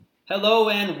Hello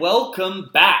and welcome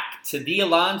back to the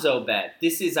Alonso Bet.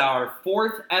 This is our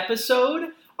fourth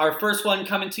episode, our first one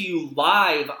coming to you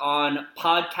live on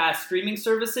podcast streaming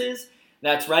services.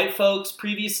 That's right, folks.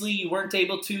 Previously, you weren't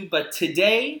able to, but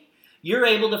today, you're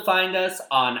able to find us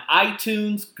on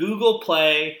iTunes, Google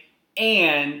Play,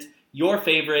 and your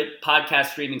favorite podcast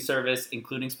streaming service,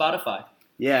 including Spotify.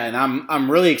 Yeah, and I'm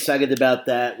really excited about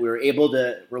that. We were able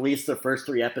to release the first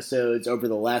three episodes over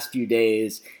the last few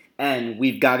days, and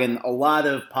we've gotten a lot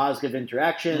of positive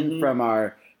interaction from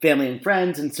our family and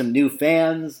friends and some new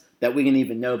fans that we didn't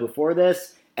even know before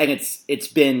this. And it's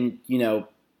been,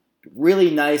 really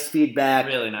nice feedback.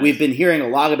 Really nice. We've been hearing a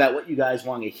lot about what you guys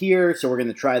want to hear, so we're going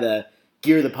to try to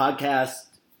gear the podcast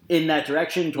in that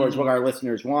direction towards what our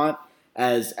listeners want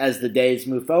as the days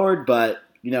move forward. But,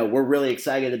 we're really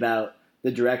excited about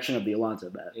the direction of the Alonso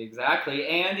Bet. Exactly.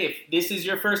 And if this is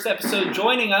your first episode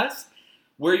joining us,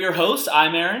 we're your hosts.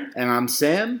 I'm Aaron. And I'm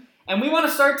Sam. And we want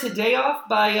to start today off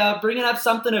by bringing up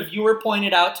something a viewer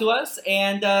pointed out to us.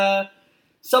 And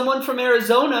someone from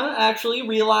Arizona actually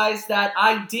realized that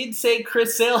I did say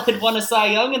Chris Sale had won a Cy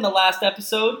Young in the last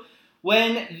episode,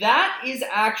 when that is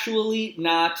actually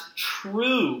not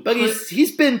true. But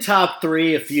he's been top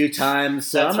three a few times,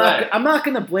 so I'm not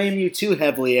going to blame you too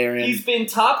heavily, Aaron. He's been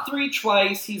top three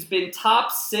twice. He's been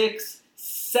top 6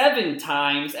 7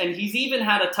 times, and he's even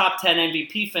had a top 10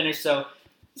 MVP finish, so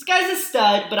this guy's a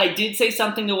stud, but I did say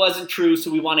something that wasn't true,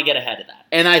 so we want to get ahead of that.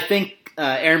 And I think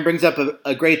Aaron brings up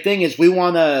a great thing, is we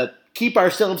want to keep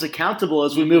ourselves accountable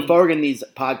as we move forward in these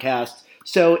podcasts.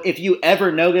 So if you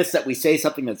ever notice that we say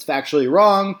something that's factually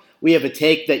wrong, we have a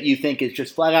take that you think is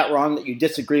just flat out wrong, that you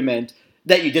disagree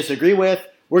with,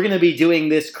 we're going to be doing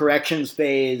this corrections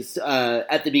phase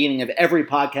at the beginning of every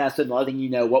podcast and letting you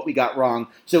know what we got wrong.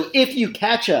 So if you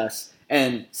catch us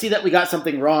and see that we got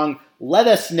something wrong, let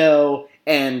us know.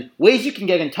 And ways you can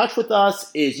get in touch with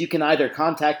us is you can either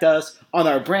contact us on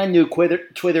our brand new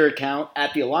Twitter account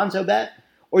at the Alonso Bet,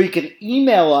 or you can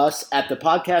email us at the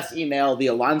podcast email,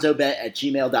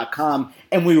 thealonsobet@gmail.com.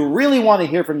 And we really want to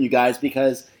hear from you guys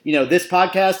because, this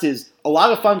podcast is a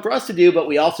lot of fun for us to do, but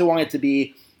we also want it to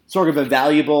be sort of a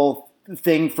valuable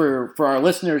thing for our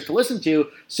listeners to listen to.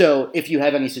 So if you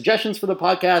have any suggestions for the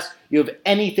podcast, you have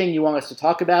anything you want us to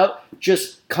talk about,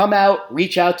 just come out,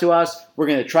 reach out to us. We're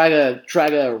going to try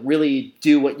to really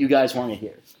do what you guys want to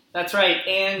hear. That's right.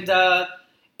 And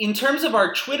in terms of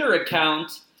our Twitter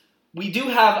account, we do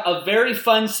have a very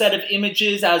fun set of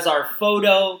images as our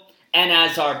photo and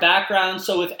as our background.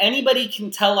 So if anybody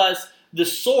can tell us the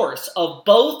source of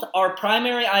both our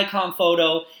primary icon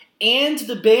photo and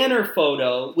the banner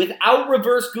photo without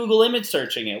reverse Google image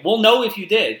searching it, we'll know if you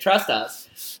did. Trust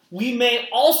us. We may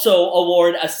also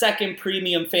award a second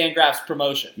premium Fangraphs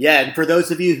promotion. Yeah, and for those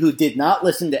of you who did not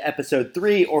listen to episode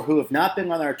 3 or who have not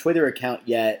been on our Twitter account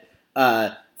yet,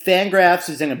 Fangraphs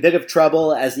is in a bit of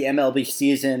trouble as the MLB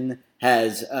season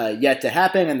has yet to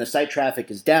happen and the site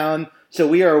traffic is down. So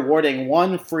we are awarding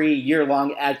one free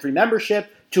year-long ad-free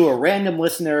membership to a random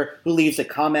listener who leaves a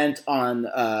comment on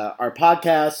our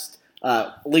podcast,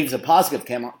 leaves a positive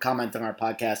comment on our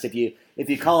podcast. If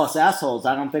you call us assholes,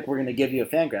 I don't think we're going to give you a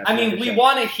Fangraphs. I mean, we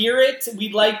want to hear it.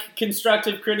 We'd like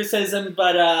constructive criticism,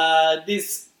 but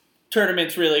this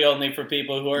tournament's really only for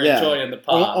people who are enjoying the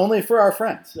pod. Only for our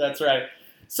friends. That's right.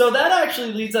 So that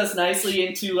actually leads us nicely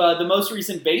into the most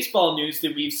recent baseball news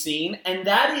that we've seen, and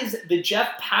that is the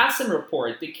Jeff Passan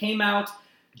report that came out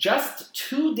just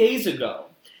 2 days ago,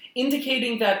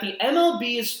 indicating that the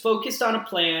MLB is focused on a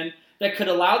plan that could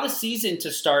allow the season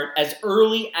to start as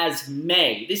early as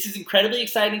May. This is incredibly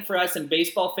exciting for us and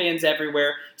baseball fans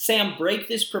everywhere. Sam, break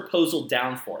this proposal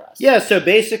down for us. Yeah, so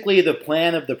basically the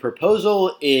plan of the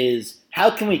proposal is how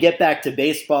can we get back to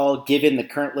baseball given the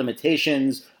current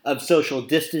limitations of social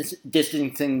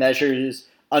distancing measures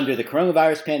under the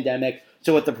coronavirus pandemic.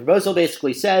 So what the proposal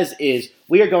basically says is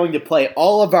we are going to play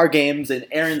all of our games in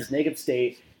Aaron's native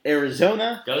state,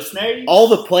 Arizona. Go Snakes! All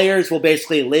the players will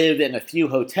basically live in a few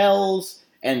hotels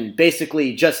and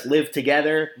basically just live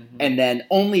together and then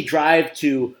only drive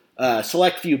to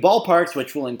select few ballparks,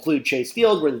 which will include Chase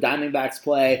Field, where the Diamondbacks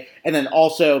play, and then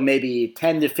also maybe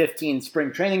 10 to 15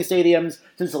 spring training stadiums,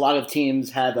 since a lot of teams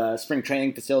have spring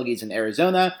training facilities in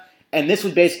Arizona. And this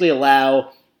would basically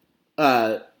allow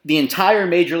the entire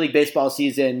Major League Baseball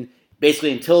season,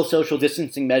 basically until social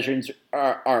distancing measures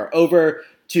are over,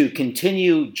 to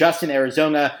continue just in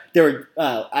Arizona.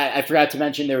 I forgot to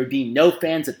mention there would be no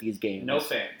fans at these games. No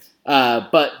fans.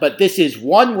 But this is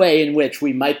one way in which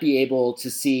we might be able to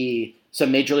see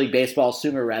some Major League Baseball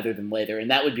sooner rather than later,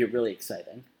 and that would be really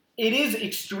exciting. It is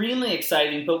extremely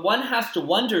exciting, but one has to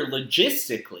wonder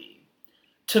logistically,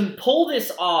 to pull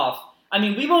this off, I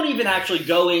mean, we won't even actually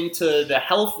go into the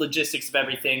health logistics of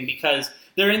everything because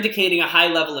they're indicating a high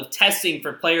level of testing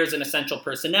for players and essential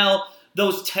personnel.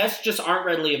 Those tests just aren't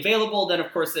readily available. Then,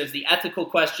 of course, there's the ethical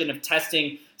question of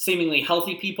testing seemingly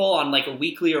healthy people on like a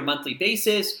weekly or monthly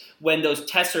basis when those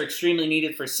tests are extremely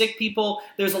needed for sick people.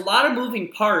 There's a lot of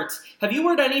moving parts. Have you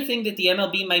heard anything that the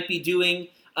MLB might be doing,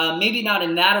 maybe not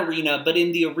in that arena, but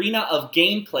in the arena of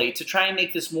gameplay to try and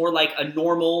make this more like a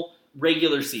normal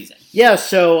regular season? Yeah,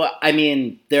 so, I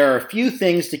mean, there are a few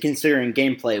things to consider in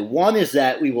gameplay. One is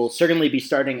that we will certainly be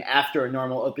starting after a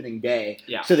normal opening day,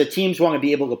 so the teams want to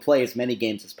be able to play as many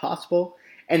games as possible.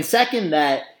 And second,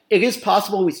 that it is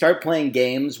possible we start playing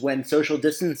games when social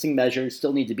distancing measures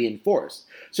still need to be enforced.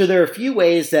 So there are a few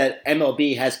ways that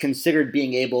MLB has considered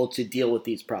being able to deal with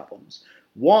these problems.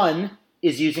 One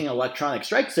is using electronic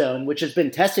strike zone, which has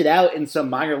been tested out in some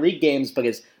minor league games, but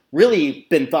has really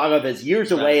been thought of as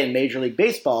years away in Major League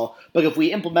Baseball. But if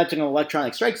we implement an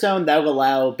electronic strike zone, that will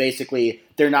allow basically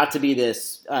there not to be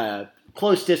this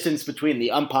close distance between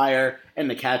the umpire and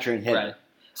the catcher and hitter. Right.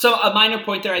 So a minor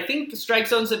point there, I think the strike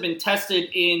zones have been tested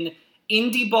in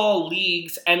indie ball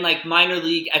leagues and like minor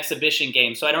league exhibition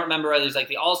games. So I don't remember whether it's like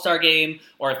the All-Star game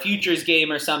or a Futures game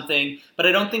or something, but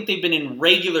I don't think they've been in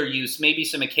regular use, maybe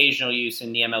some occasional use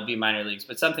in the MLB minor leagues,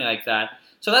 but something like that.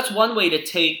 So that's one way to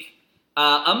take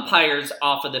umpires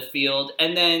off of the field.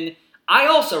 And then I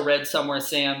also read somewhere,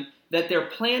 Sam, that they're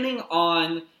planning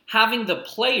on having the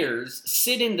players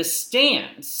sit in the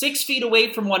stands 6 feet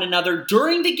away from one another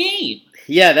during the game.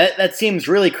 Yeah, that seems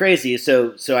really crazy.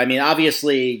 So I mean,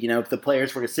 obviously, if the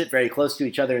players were to sit very close to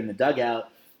each other in the dugout,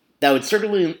 that would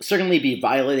certainly be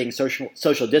violating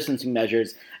social distancing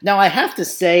measures. Now, I have to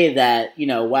say that,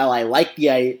 while I like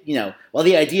while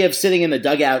the idea of sitting in the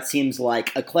dugout seems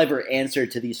like a clever answer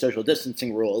to these social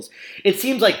distancing rules, it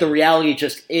seems like the reality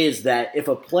just is that if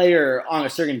a player on a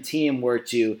certain team were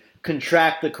to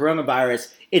contract the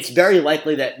coronavirus, it's very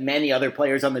likely that many other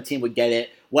players on the team would get it,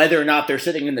 whether or not they're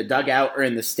sitting in the dugout or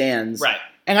in the stands. Right.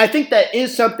 And I think that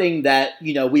is something that,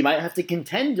 we might have to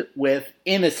contend with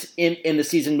in the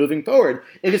season moving forward.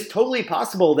 It is totally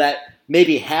possible that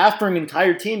maybe half or an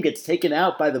entire team gets taken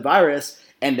out by the virus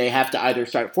and they have to either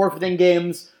start forfeiting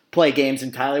games, play games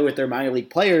entirely with their minor league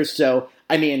players. So,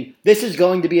 I mean, this is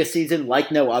going to be a season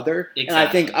like no other. Exactly. And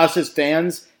I think us as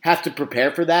fans have to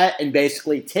prepare for that and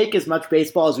basically take as much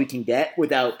baseball as we can get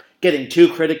without getting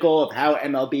too critical of how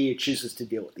MLB chooses to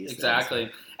deal with these things.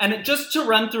 Exactly. And just to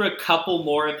run through a couple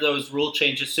more of those rule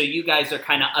changes so you guys are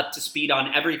kind of up to speed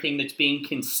on everything that's being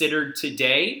considered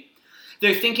today.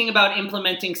 They're thinking about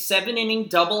implementing 7-inning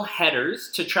double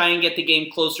headers to try and get the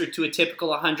game closer to a typical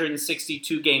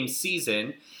 162-game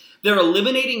season. They're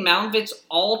eliminating mound visits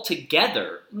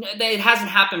altogether. It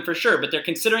hasn't happened for sure, but they're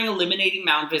considering eliminating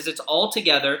mound visits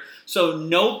altogether. So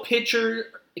no pitcher,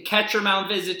 catcher mound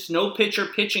visits, no pitcher,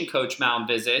 pitching coach mound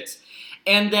visits.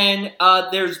 And then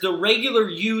there's the regular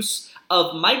use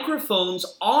of microphones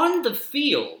on the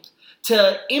field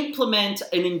to implement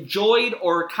an enjoyed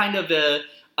or kind of a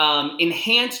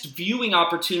enhanced viewing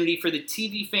opportunity for the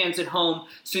TV fans at home,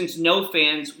 since no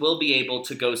fans will be able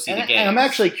to go see the game. And I'm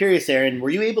actually curious, Aaron, were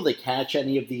you able to catch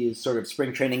any of these sort of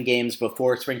spring training games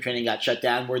before spring training got shut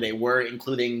down where they were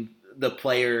including the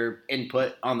player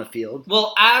input on the field?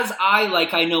 Well, as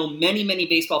I know many, many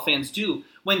baseball fans do,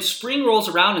 when spring rolls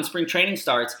around and spring training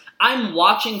starts, I'm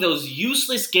watching those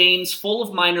useless games full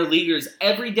of minor leaguers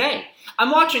every day. I'm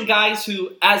watching guys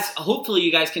who, as hopefully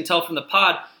you guys can tell from the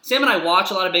pod, Sam and I watch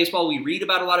a lot of baseball, we read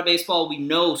about a lot of baseball, we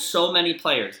know so many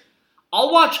players.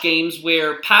 I'll watch games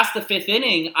where past the 5th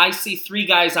inning, I see 3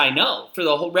 guys I know for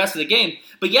the whole rest of the game.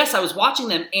 But yes, I was watching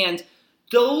them, and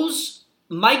those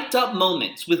mic'd up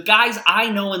moments with guys I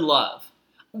know and love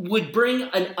would bring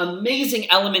an amazing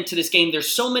element to this game.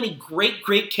 There's so many great,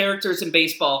 great characters in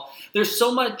baseball. There's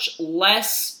so much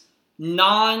less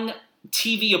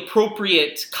non-TV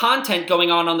appropriate content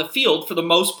going on the field for the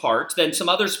most part than some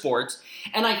other sports.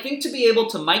 And I think to be able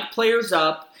to mic players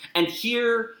up and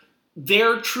hear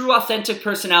their true authentic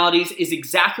personalities is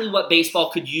exactly what baseball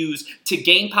could use to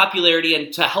gain popularity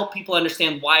and to help people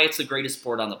understand why it's the greatest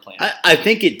sport on the planet. I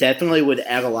think it definitely would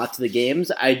add a lot to the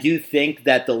games. I do think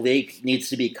that the league needs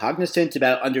to be cognizant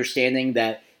about understanding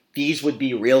that these would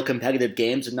be real competitive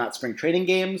games and not spring training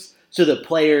games. So the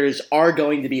players are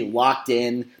going to be locked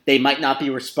in. They might not be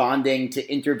responding to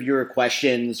interviewer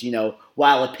questions,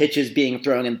 while a pitch is being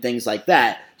thrown and things like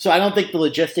that. So I don't think the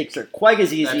logistics are quite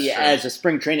as easy as a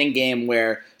spring training game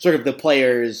where sort of the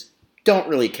players don't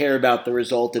really care about the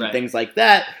result and things like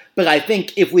that. But I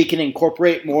think if we can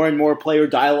incorporate more and more player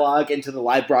dialogue into the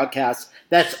live broadcast,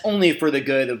 that's only for the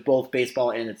good of both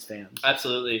baseball and its fans.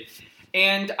 Absolutely.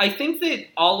 And I think that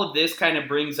all of this kind of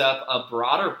brings up a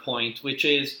broader point, which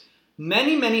is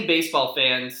many, many baseball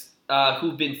fans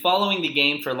who've been following the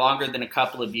game for longer than a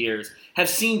couple of years have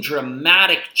seen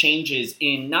dramatic changes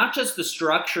in not just the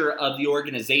structure of the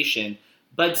organization.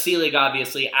 Bud Selig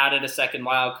obviously added a second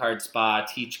wildcard spot.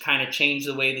 He kind of changed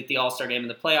the way that the All-Star Game and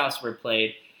the playoffs were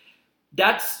played.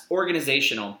 That's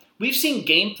organizational. We've seen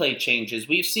gameplay changes.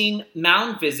 We've seen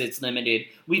mound visits limited.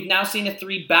 We've now seen a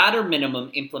 3-batter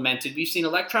minimum implemented. We've seen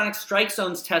electronic strike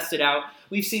zones tested out.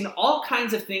 We've seen all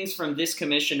kinds of things from this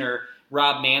commissioner,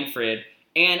 Rob Manfred.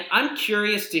 And I'm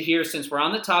curious to hear, since we're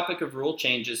on the topic of rule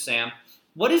changes, Sam,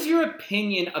 what is your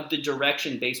opinion of the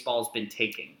direction baseball's been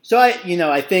taking? So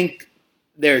I think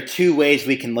there are two ways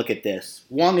we can look at this.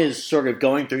 One is sort of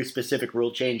going through specific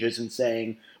rule changes and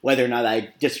saying whether or not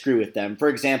I disagree with them. For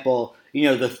example, the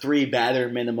 3-batter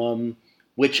minimum,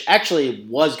 which actually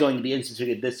was going to be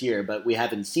instituted this year, but we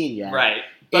haven't seen yet. Right.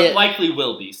 But likely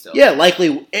will be still. Yeah,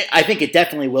 likely. I think it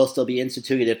definitely will still be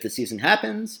instituted if the season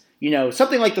happens.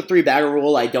 Something like the 3-batter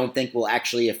rule I don't think will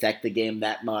actually affect the game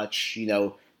that much.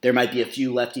 There might be a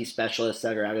few lefty specialists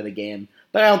that are out of the game,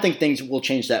 but I don't think things will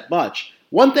change that much.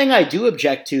 One thing I do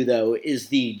object to, though, is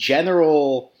the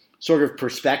general sort of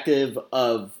perspective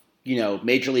of,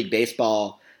 Major League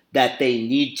Baseball that they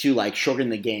need to, shorten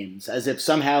the games, as if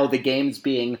somehow the games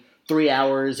being 3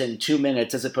 hours and 2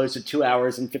 minutes as opposed to 2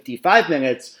 hours and 55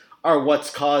 minutes are what's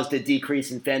caused a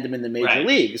decrease in fandom in the major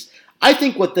leagues. I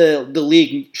think what the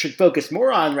league should focus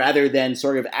more on, rather than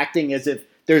sort of acting as if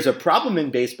there's a problem in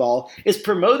baseball, is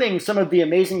promoting some of the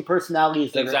amazing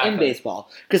personalities that are in baseball.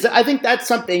 Because I think that's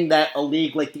something that a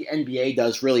league like the NBA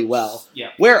does really well. Yeah.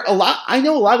 Where I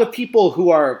know a lot of people who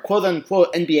are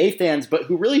quote-unquote NBA fans, but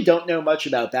who really don't know much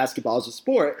about basketball as a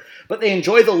sport, but they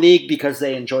enjoy the league because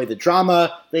they enjoy the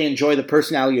drama, they enjoy the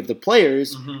personality of the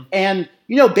players, and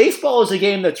baseball is a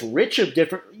game that's rich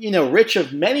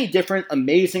of many different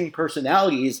amazing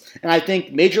personalities, and I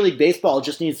think Major League Baseball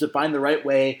just needs to find the right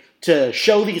way to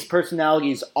show these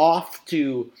personalities off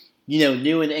to,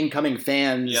 new and incoming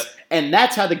fans, and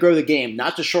that's how to grow the game,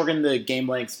 not to shorten the game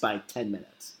lengths by 10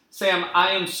 minutes. Sam,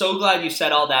 I am so glad you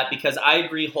said all that, because I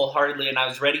agree wholeheartedly, and I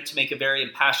was ready to make a very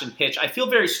impassioned pitch. I feel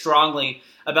very strongly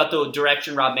about the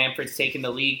direction Rob Manfred's taken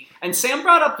the league, and Sam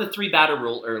brought up the 3-batter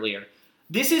rule earlier.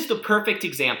 This is the perfect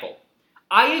example.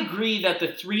 I agree that the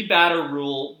 3-batter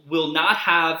rule will not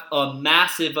have a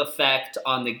massive effect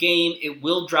on the game. It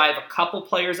will drive a couple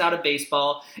players out of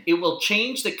baseball. It will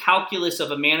change the calculus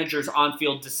of a manager's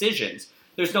on-field decisions.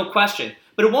 There's no question.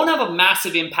 But it won't have a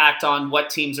massive impact on what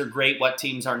teams are great, what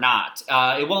teams are not.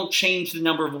 It won't change the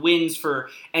number of wins for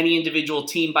any individual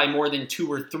team by more than 2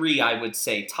 or 3, I would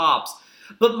say, tops.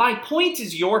 But my point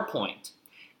is your point.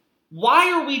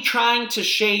 Why are we trying to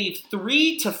shave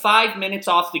 3 to 5 minutes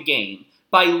off the game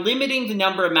by limiting the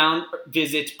number of mound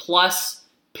visits plus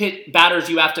batters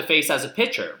you have to face as a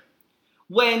pitcher,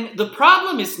 when the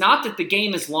problem is not that the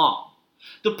game is long?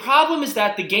 The problem is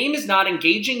that the game is not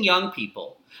engaging young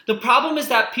people. The problem is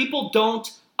that people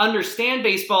don't understand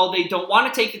baseball. They don't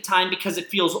want to take the time because it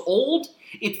feels old,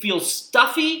 it feels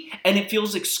stuffy, and it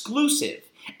feels exclusive.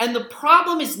 And the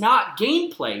problem is not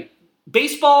gameplay.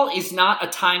 Baseball is not a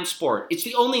time sport. It's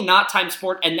the only not time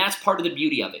sport, and that's part of the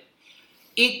beauty of it.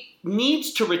 It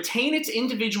needs to retain its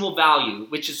individual value,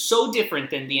 which is so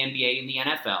different than the NBA and the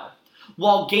NFL,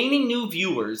 while gaining new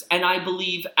viewers. And I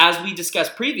believe, as we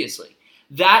discussed previously,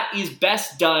 that is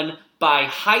best done by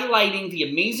highlighting the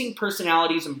amazing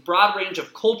personalities and broad range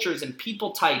of cultures and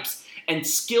people types and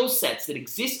skill sets that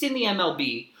exist in the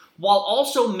MLB, while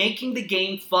also making the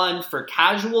game fun for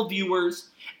casual viewers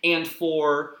and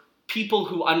for people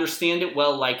who understand it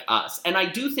well like us. And I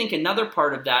do think another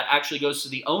part of that actually goes to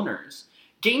the owners.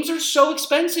 Games are so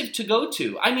expensive to go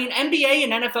to. I mean, NBA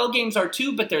and NFL games are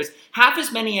too, but there's half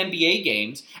as many NBA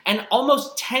games and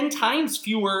almost 10 times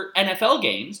fewer NFL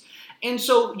games. And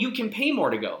so you can pay more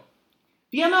to go.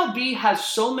 The MLB has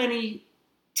so many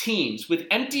teams with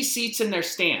empty seats in their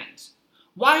stands.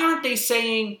 Why aren't they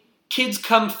saying kids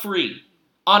come free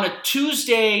on a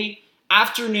Tuesday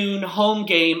afternoon home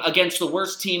game against the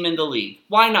worst team in the league?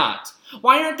 Why not?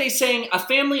 Why aren't they saying a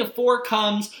family of 4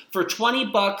 comes for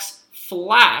 $20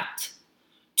 flat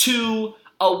to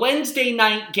a Wednesday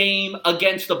night game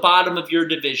against the bottom of your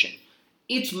division?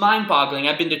 It's mind-boggling.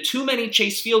 I've been to too many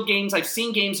Chase Field games. I've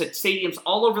seen games at stadiums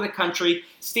all over the country.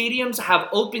 Stadiums have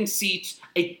open seats.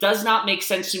 It does not make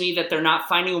sense to me that they're not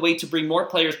finding a way to bring more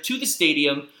players to the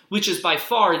stadium, which is by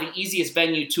far the easiest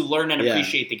venue to learn and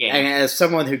appreciate the game. And as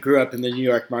someone who grew up in the New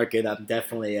York market, I'm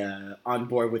definitely on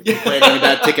board with complaining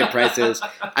about ticket prices.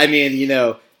 I mean,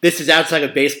 this is outside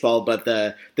of baseball, but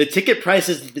the ticket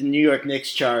prices that the New York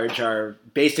Knicks charge are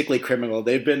basically criminal.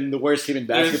 They've been the worst team in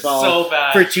basketball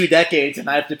for 2 decades, and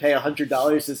I have to pay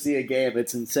 $100 to see a game.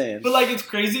 It's insane. But, it's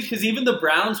crazy because even the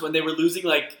Browns, when they were losing,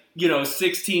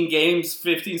 16 games,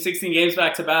 15, 16 games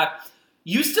back-to-back,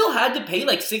 you still had to pay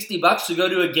 $60 to go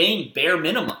to a game, bare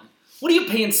minimum. What are you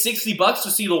paying $60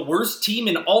 to see the worst team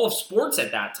in all of sports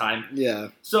at that time? Yeah.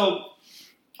 So,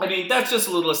 that's just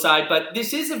a little aside, but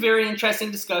this is a very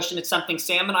interesting discussion. It's something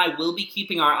Sam and I will be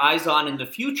keeping our eyes on in the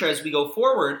future as we go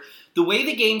forward. The way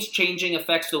the game's changing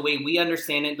affects the way we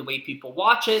understand it, the way people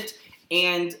watch it,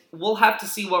 and we'll have to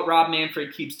see what Rob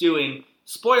Manfred keeps doing.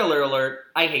 Spoiler alert,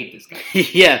 I hate this guy.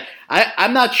 Yeah,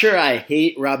 I'm not sure I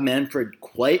hate Rob Manfred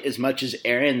quite as much as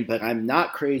Aaron, but I'm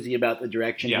not crazy about the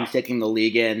direction he's taking the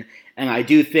league in, and I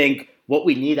do think what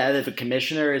we need out of a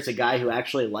commissioner is a guy who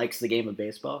actually likes the game of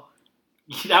baseball.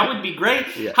 That would be great.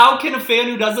 Yeah. How can a fan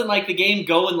who doesn't like the game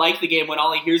go and like the game when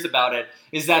all he hears about it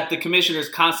is that the commissioner is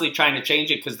constantly trying to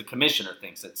change it because the commissioner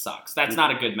thinks it sucks? That's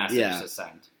not a good message to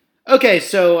send. Okay,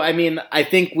 so, I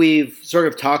think we've sort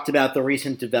of talked about the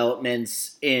recent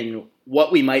developments in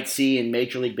what we might see in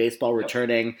Major League Baseball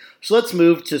returning. So let's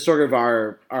move to sort of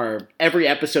our every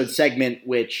episode segment,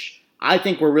 which I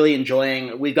think we're really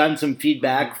enjoying. We've gotten some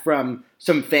feedback from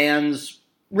some fans,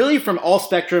 really from all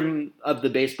spectrum of the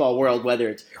baseball world, whether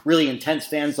it's really intense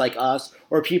fans like us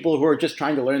or people who are just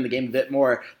trying to learn the game a bit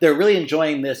more. They're really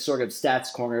enjoying this sort of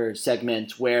Stats Corner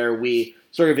segment where we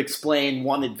sort of explain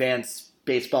one advanced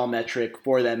baseball metric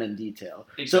for them in detail.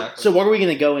 Exactly. So what are we going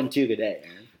to go into today,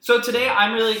 Aaron? So today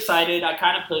I'm really excited. I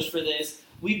kind of pushed for this.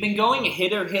 We've been going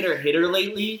hitter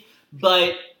lately,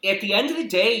 but at the end of the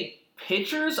day,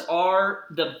 pitchers are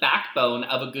the backbone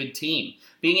of a good team.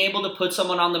 Being able to put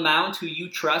someone on the mound who you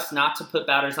trust not to put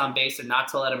batters on base and not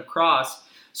to let them cross.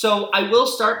 So I will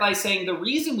start by saying the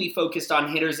reason we focused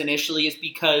on hitters initially is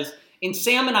because, in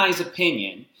Sam and I's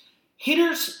opinion,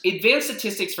 advanced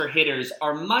statistics for hitters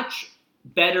are much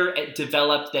better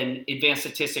developed than advanced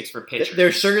statistics for pitchers.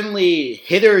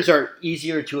 Hitters are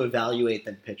easier to evaluate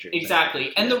than pitchers.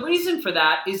 Exactly. And the reason for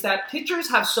that is that pitchers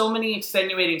have so many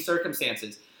extenuating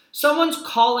circumstances. Someone's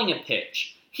calling a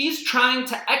pitch. He's trying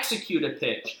to execute a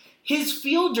pitch. His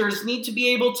fielders need to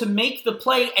be able to make the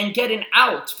play and get an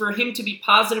out for him to be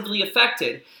positively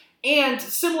affected. And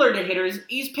similar to hitters,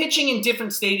 he's pitching in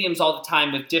different stadiums all the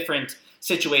time with different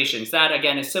situations. That,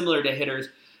 again, is similar to hitters.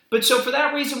 But so for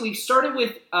that reason, we started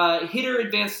with hitter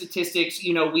advanced statistics.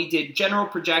 We did general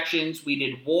projections. We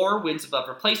did WAR, wins above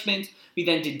replacement. We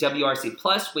then did WRC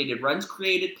plus, weighted runs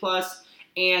created plus.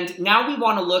 And now we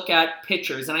want to look at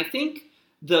pitchers. And I think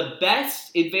the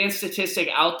best advanced statistic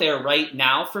out there right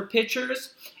now for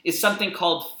pitchers is something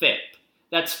called FIP.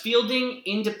 That's fielding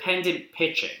independent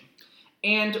pitching.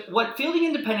 And what fielding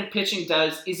independent pitching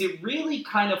does is it really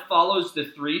kind of follows the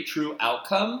 3 true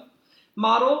outcome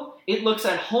model. It looks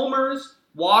at homers,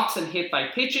 walks, and hit by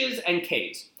pitches, and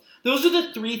Ks. Those are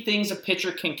the 3 things a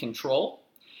pitcher can control.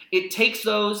 It takes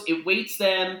those, it weights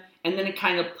them, and then it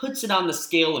kind of puts it on the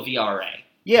scale of ERA.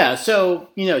 Yeah, so,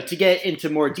 to get into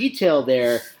more detail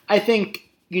there, I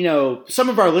think, some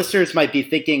of our listeners might be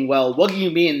thinking, well, what do you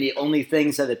mean the only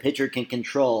things that a pitcher can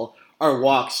control are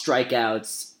walks,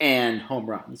 strikeouts, and home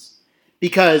runs?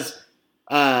 Because,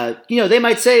 they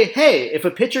might say, hey, if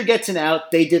a pitcher gets an out,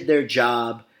 they did their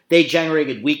job, they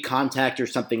generated weak contact or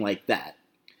something like that.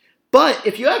 But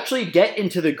if you actually get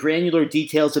into the granular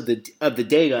details of the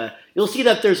data, you'll see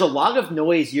that there's a lot of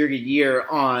noise year to year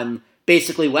on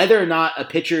basically whether or not a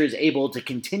pitcher is able to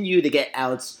continue to get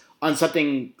outs on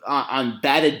on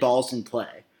batted balls in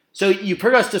play. So you've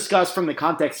heard us discuss from the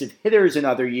context of hitters in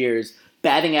other years,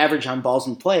 batting average on balls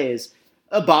in play,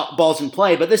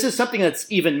 but this is something that's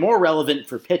even more relevant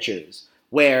for pitchers,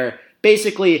 where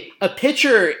basically a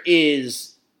pitcher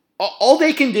is, all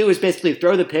they can do is basically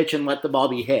throw the pitch and let the ball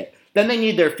be hit. Then they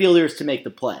need their fielders to make the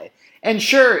play. And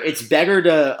sure, it's better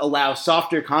to allow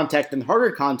softer contact than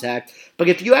harder contact, but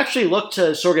if you actually look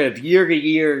to sort of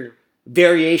year-to-year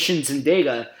variations in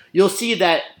data, you'll see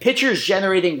that pitchers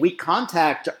generating weak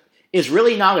contact is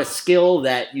really not a skill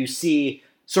that you see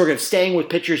sort of staying with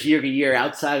pitchers year-to-year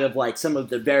outside of some of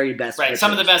the very best pitchers.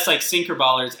 Some of the best sinker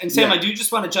ballers. And Sam, I do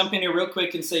just want to jump in here real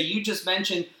quick and say you just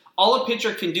mentioned all a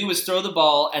pitcher can do is throw the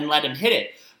ball and let him hit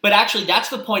it. But actually, that's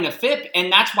the point of FIP,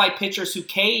 and that's why pitchers who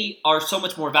K are so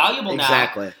much more valuable now.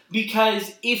 Exactly.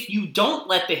 Because if you don't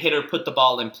let the hitter put the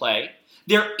ball in play,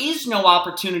 there is no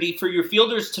opportunity for your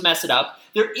fielders to mess it up.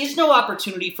 There is no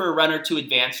opportunity for a runner to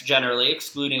advance, generally,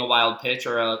 excluding a wild pitch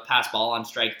or a pass ball on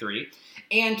strike 3.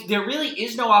 And there really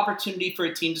is no opportunity for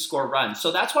a team to score runs.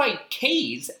 So that's why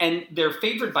Ks, and they're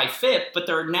favored by FIP, but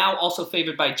they're now also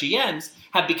favored by GMs,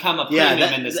 have become a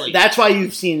premium in this league. That's why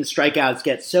you've seen strikeouts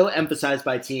get so emphasized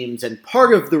by teams, and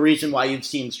part of the reason why you've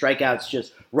seen strikeouts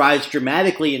just rise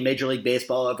dramatically in Major League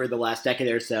Baseball over the last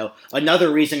decade or so.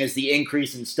 Another reason is the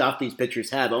increase in stuff these pitchers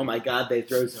have. Oh my God, they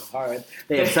throw so hard.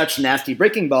 They have such nasty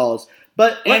breaking balls.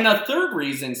 And a third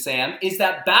reason, Sam, is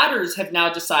that batters have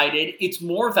now decided it's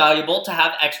more valuable to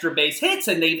have extra base hits,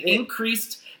 and they've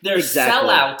increased their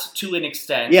sellout to an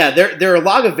extent. Yeah, there are a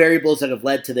lot of variables that have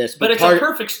led to this. But it's a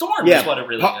perfect storm is what it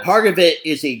really is. Part of it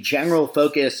is a general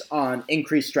focus on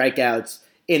increased strikeouts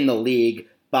in the league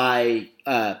by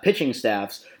pitching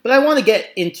staffs. But I want to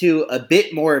get into a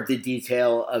bit more of the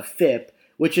detail of FIP,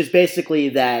 which is basically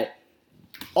that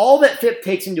all that FIP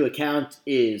takes into account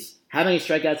is how many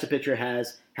strikeouts a pitcher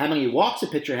has, how many walks a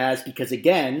pitcher has, because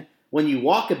again, when you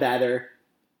walk a batter,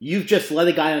 you've just let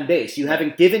a guy on base. You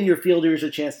haven't given your fielders a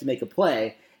chance to make a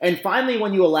play. And finally,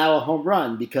 when you allow a home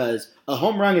run, because a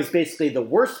home run is basically the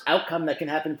worst outcome that can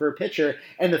happen for a pitcher,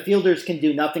 and the fielders can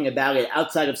do nothing about it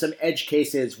outside of some edge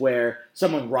cases where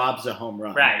someone robs a home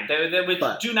run. Right. They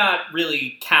do not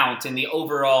really count in the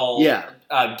overall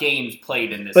games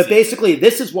played in this But season. Basically,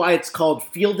 this is why it's called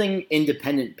fielding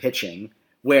independent pitching,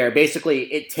 where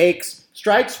basically it takes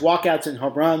strikes, walkouts, and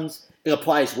home runs, it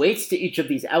applies weights to each of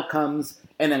these outcomes,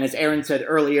 and then as Aaron said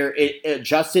earlier, it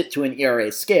adjusts it to an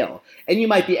ERA scale. And you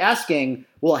might be asking,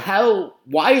 well,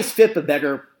 why is FIP a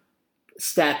better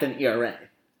stat than ERA?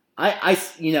 I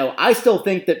still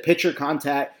think that pitcher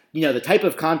contact, the type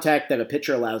of contact that a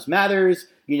pitcher allows matters,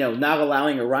 not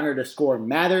allowing a runner to score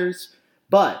matters.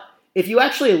 But if you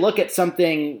actually look at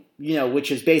something,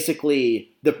 which is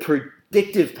basically the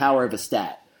predictive power of a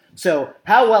stat. So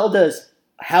how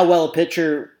well a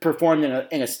pitcher performed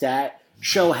in a stat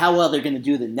show how well they're going to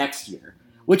do the next year,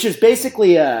 which is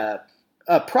basically a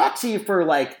proxy for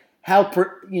like how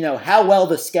well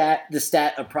the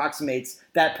stat approximates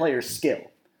that player's skill.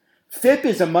 FIP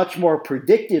is a much more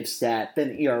predictive stat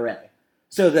than ERA.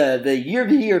 So the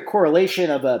year-to-year correlation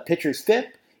of a pitcher's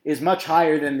FIP is much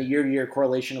higher than the year-to-year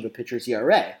correlation of a pitcher's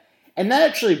ERA. And that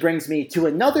actually brings me to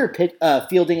another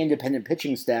fielding independent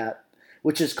pitching stat,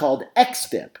 which is called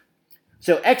xFIP.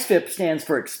 So xFIP stands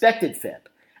for expected FIP.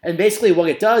 And basically what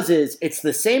it does is it's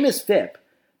the same as FIP,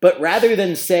 but rather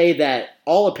than say that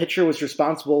all a pitcher was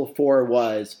responsible for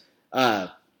was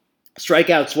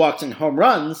strikeouts, walks, and home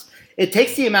runs, it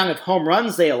takes the amount of home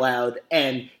runs they allowed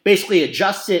and basically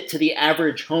adjusts it to the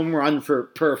average home run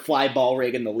per fly ball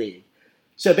rate in the league.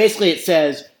 So basically it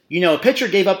says, a pitcher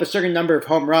gave up a certain number of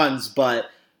home runs, but,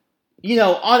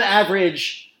 on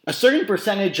average, a certain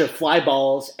percentage of fly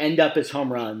balls end up as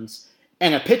home runs.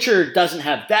 And a pitcher doesn't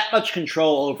have that much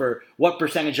control over what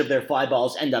percentage of their fly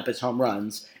balls end up as home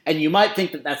runs. And you might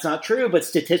think that that's not true, but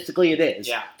statistically it is.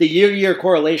 Yeah. The year-to-year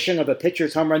correlation of a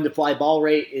pitcher's home run to fly ball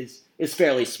rate is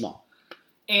fairly small.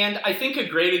 And I think a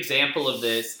great example of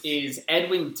this is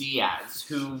Edwin Diaz,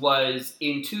 who was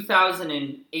in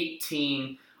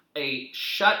 2018 a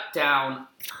shutdown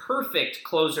perfect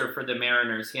closer for the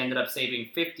Mariners. He ended up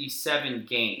saving 57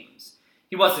 games.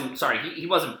 He wasn't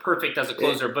perfect as a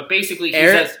closer, but basically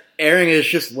Aaron is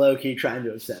just low-key trying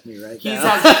to upset me right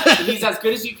now. He's as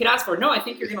good as you could ask for. No, I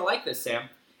think you're going to like this, Sam.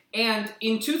 And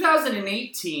in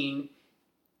 2018,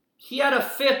 he had a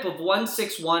FIP of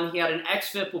 161. He had an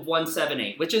xFIP of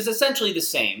 178, which is essentially the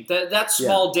same. That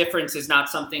small difference is not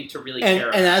something to really care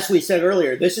about. And as we said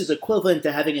earlier, this is equivalent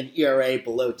to having an ERA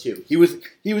below 2. He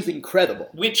was incredible.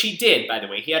 Which he did, by the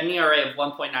way. He had an ERA of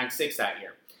 1.96 that year.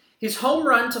 His home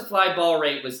run to fly ball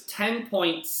rate was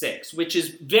 10.6, which is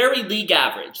very league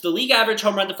average. The league average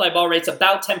home run to fly ball rate's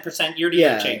about 10%.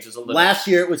 Year-to-year changes a little. Last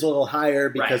year it was a little higher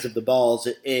because of the balls.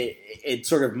 It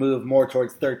sort of moved more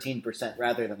towards 13%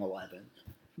 rather than 11.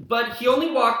 But he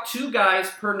only walked 2 guys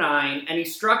per 9, and he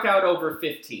struck out over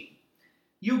 15.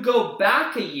 You go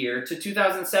back a year to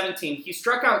 2017, he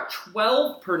struck out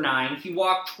 12 per 9. He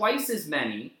walked twice as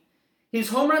many. His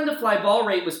home run to fly ball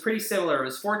rate was pretty similar. It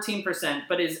was 14%,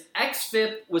 but his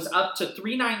xFIP was up to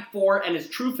 394 and his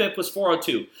true FIP was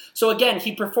 402. So again,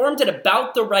 he performed at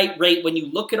about the right rate. When you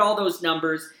look at all those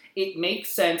numbers, it makes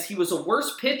sense. He was a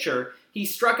worse pitcher. He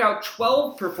struck out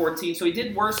 12 per 14, so he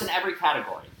did worse in every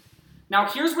category. Now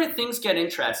here's where things get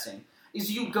interesting, is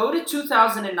you go to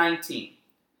 2019.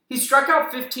 He struck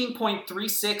out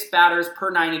 15.36 batters per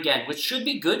 9 again, which should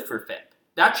be good for FIP.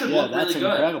 That should look really good.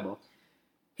 Incredible.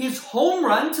 His home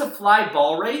run to fly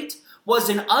ball rate was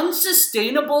an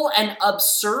unsustainable and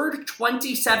absurd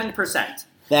 27%.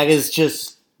 That is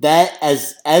just that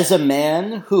as a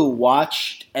man who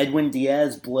watched Edwin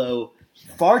Diaz blow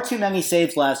far too many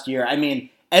saves last year. I mean,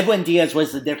 Edwin Diaz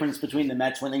was the difference between the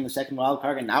Mets winning the second wild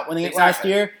card and not winning it last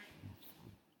year.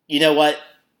 You know what?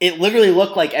 It literally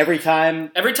looked like every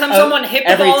time someone hit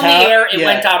the ball in the air, it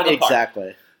went out of the park.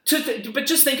 Exactly. But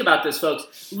just think about this,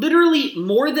 folks. Literally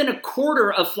more than a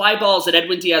quarter of fly balls that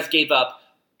Edwin Diaz gave up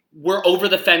were over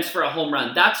the fence for a home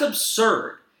run. That's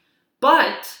absurd.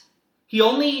 But he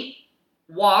only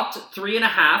walked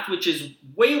 3.5, which is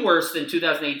way worse than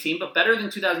 2018, but better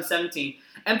than 2017.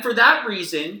 And for that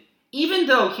reason, even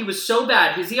though he was so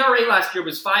bad, his ERA last year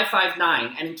was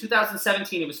 5.59, and in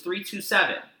 2017 it was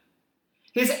 3.27.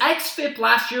 His xFIP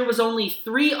last year was only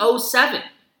 3.07.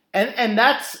 And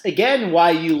that's, again,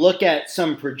 why you look at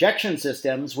some projection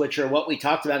systems, which are what we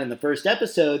talked about in the first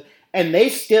episode, and they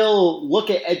still look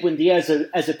at Edwin Diaz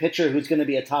as a pitcher who's going to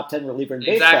be a top 10 reliever in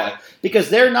baseball. Because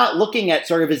they're not looking at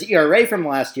sort of his ERA from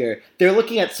last year. They're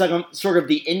looking at sort of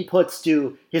the inputs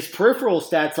to his peripheral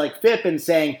stats like FIP and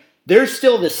saying, there's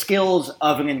still the skills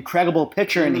of an incredible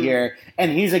pitcher in here,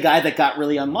 and he's a guy that got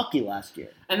really unlucky last year.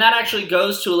 And that actually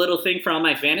goes to a little thing for all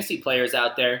my fantasy players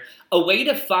out there. A way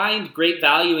to find great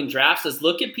value in drafts is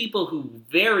look at people who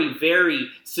very, very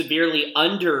severely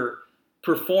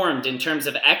underperformed in terms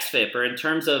of xFIP or in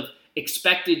terms of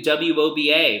expected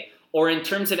WOBA or in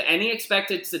terms of any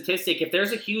expected statistic. If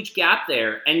there's a huge gap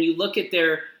there and you look at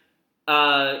their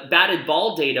batted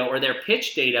ball data or their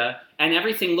pitch data and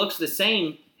everything looks the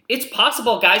same, it's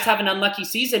possible guys have an unlucky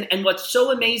season, and what's so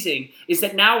amazing is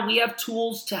that now we have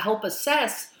tools to help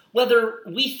assess whether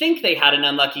we think they had an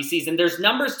unlucky season. There's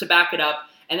numbers to back it up,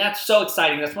 and that's so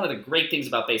exciting. That's one of the great things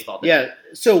about baseball. Yeah,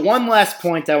 so one last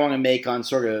point I want to make on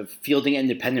sort of fielding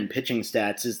independent pitching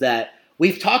stats is that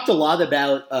we've talked a lot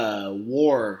about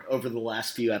WAR over the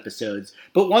last few episodes,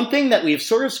 but one thing that we've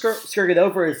sort of skirted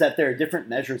over is that there are different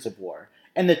measures of WAR.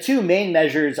 And the two main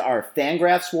measures are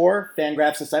Fangraphs WAR.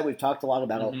 Fangraphs, a site we've talked a lot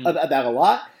about a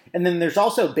lot. And then there's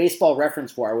also Baseball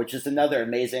Reference WAR, which is another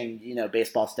amazing,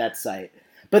 baseball stats site.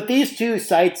 But these two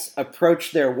sites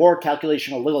approach their WAR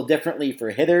calculation a little differently for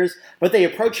hitters, but they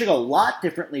approach it a lot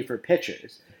differently for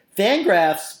pitchers.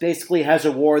 Fangraphs basically has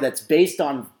a WAR that's based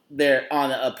on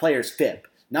a player's FIP,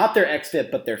 not their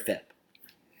xFIP, but their FIP.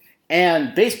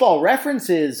 And Baseball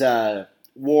Reference's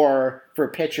WAR for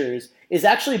pitchers is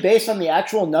actually based on the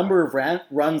actual number of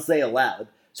runs they allowed.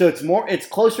 So it's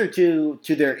closer to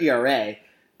their ERA.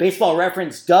 Baseball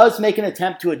Reference does make an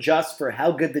attempt to adjust for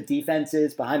how good the defense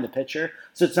is behind the pitcher,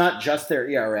 so it's not just their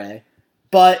ERA.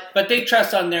 But they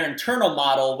trust on their internal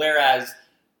model, whereas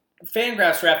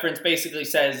Fangraphs Reference basically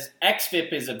says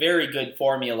xFIP is a very good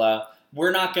formula.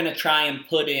 We're not going to try and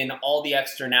put in all the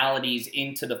externalities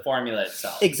into the formula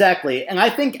itself. Exactly. And I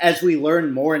think as we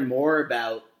learn more and more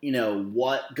about,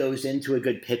 what goes into a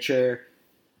good pitcher,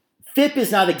 FIP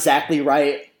is not exactly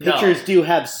right. Pitchers do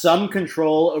have some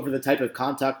control over the type of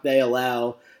contact they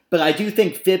allow, but I do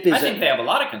think FIP is... I think they have a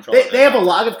lot of control. They have a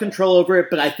lot of control over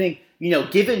it, but I think,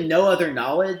 given no other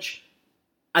knowledge,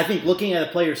 I think looking at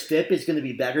a player's FIP is going to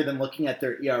be better than looking at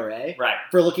their ERA. Right.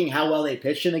 For looking how well they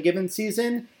pitched in a given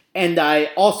season. And I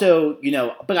also,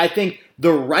 but I think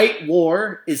the right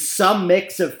WAR is some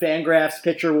mix of Fangraphs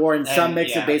pitcher WAR and some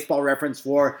mix of Baseball Reference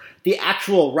WAR. The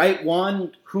actual right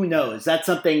one, who knows? That's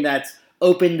something that's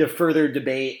open to further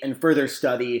debate and further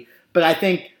study. But I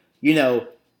think,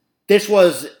 this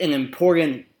was an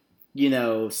important,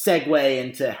 segue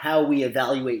into how we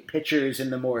evaluate pitchers in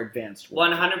the more advanced way.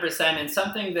 100%. And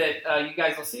something that you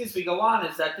guys will see as we go on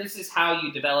is that this is how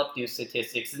you develop new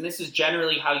statistics. And this is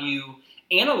generally how you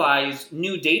analyze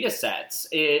new data sets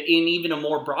in even a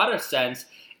more broader sense,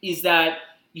 is that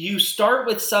you start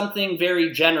with something very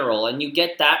general and you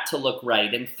get that to look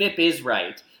right, and FIP is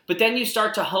right. But then you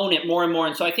start to hone it more and more.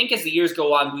 And so I think as the years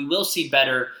go on, we will see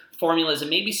better formulas, and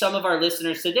maybe some of our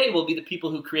listeners today will be the people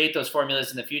who create those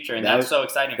formulas in the future, and that's so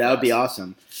exciting. That would be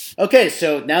awesome. Okay,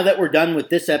 so now that we're done with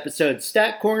this episode's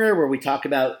Stat Corner, where we talk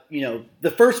about, the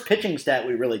first pitching stat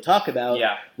we really talk about,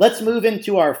 let's move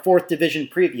into our fourth division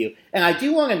preview. And I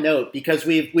do want to note, because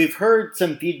we've heard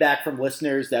some feedback from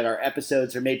listeners that our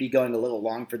episodes are maybe going a little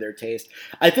long for their taste.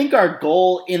 I think our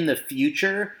goal in the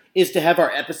future is to have our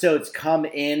episodes come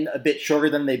in a bit shorter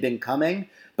than they've been coming.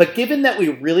 But given that we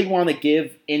really want to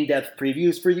give in-depth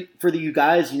previews for you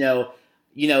guys,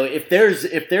 if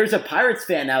there's a Pirates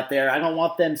fan out there, I don't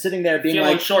want them sitting there being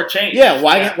feeling like shortchanged. Yeah,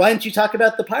 why didn't you talk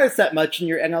about the Pirates that much in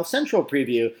your NL Central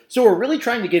preview? So we're really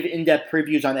trying to give in-depth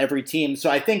previews on every team. So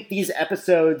I think these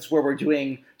episodes where we're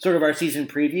doing sort of our season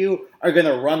preview are going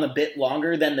to run a bit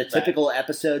longer than the typical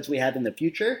episodes we have in the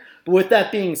future. But with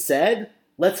that being said,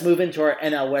 let's move into our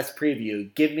NL West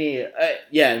preview. Give me,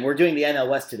 and we're doing the NL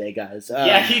West today, guys.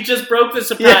 He just broke the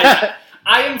surprise. Yeah.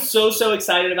 I am so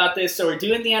excited about this. So we're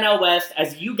doing the NL West.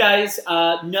 As you guys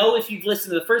know, if you've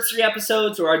listened to the first 3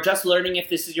 episodes or are just learning if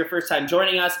this is your first time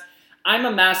joining us, I'm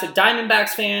a massive Diamondbacks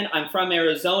fan. I'm from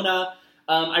Arizona.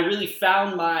 I really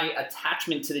found my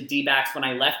attachment to the D-backs when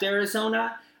I left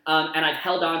Arizona, and I've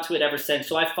held on to it ever since.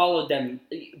 So I followed them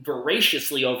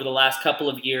voraciously over the last couple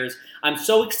of years. I'm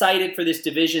so excited for this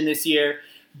division this year.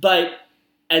 But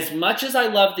as much as I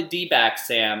love the D-backs,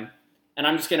 Sam, and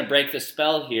I'm just going to break the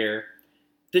spell here,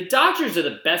 the Dodgers are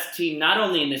the best team not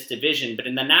only in this division, but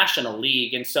in the National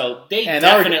League. And so they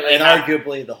definitely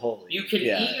arguably the whole league. You could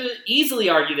easily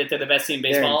argue that they're the best team in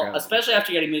baseball, especially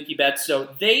after getting Mookie Betts. So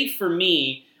they, for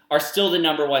me, are still the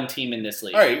number 1 team in this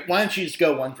league. All right, why don't you just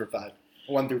go 1 for 5?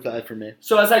 1 through 5 for me.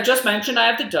 So as I just mentioned, I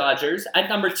have the Dodgers. At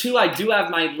number 2, I do have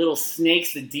my little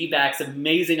snakes, the D-backs.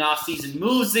 Amazing offseason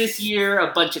moves this year,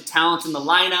 a bunch of talents in the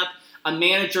lineup. A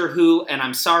manager who, and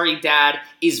I'm sorry, Dad,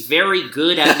 is very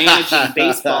good at managing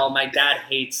baseball. My dad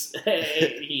hates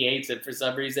it for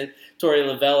some reason. Torey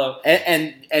Lovello.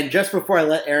 And just before I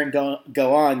let Aaron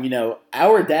go on,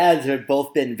 our dads have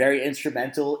both been very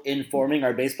instrumental in forming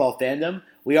our baseball fandom.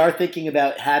 We are thinking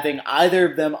about having either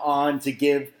of them on to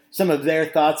give some of their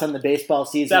thoughts on the baseball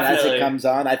season as it comes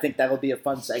on. I think that will be a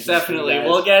fun segment. Definitely,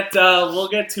 we'll get 2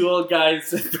 old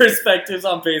guys' perspectives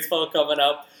on baseball coming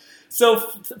up. So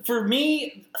for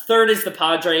me, 3rd is the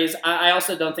Padres. I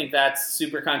also don't think that's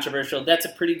super controversial. That's a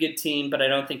pretty good team, but I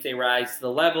don't think they rise to the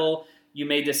level. You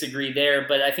may disagree there,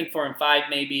 but I think 4 and 5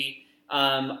 maybe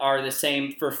are the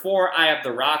same. For 4, I have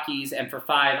the Rockies, and for 5,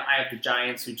 I have the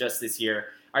Giants, who just this year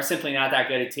are simply not that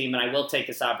good a team. And I will take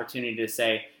this opportunity to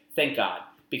say, thank God,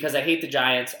 because I hate the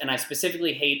Giants, and I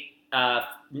specifically hate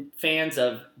fans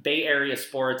of Bay Area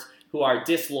sports who are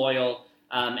disloyal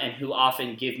and who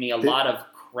often give me a lot of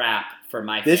crap for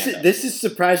my fandom. This is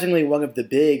surprisingly one of the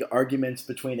big arguments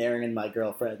between Aaron and my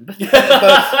girlfriend. but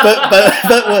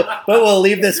we'll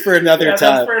leave this for another time.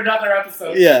 That's for another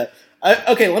episode. Yeah.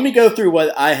 Okay, let me go through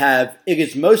what I have. It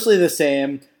is mostly the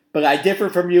same, but I differ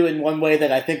from you in one way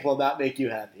that I think will not make you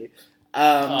happy.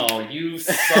 You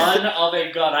son of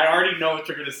a gun. I already know what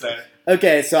you're going to say.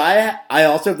 Okay, so I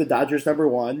also have the Dodgers number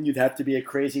 1. You'd have to be a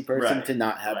crazy person to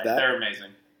not have that. They're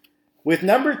amazing. With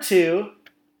number 2...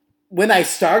 When I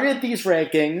started these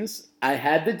rankings, I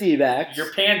had the D-backs.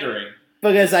 You're pandering.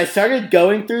 But as I started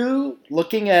going through,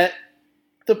 looking at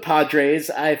the Padres,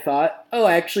 I thought,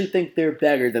 I actually think they're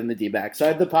better than the D-backs. So I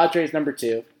have the Padres number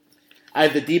 2. I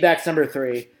have the D-backs number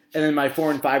 3. And then my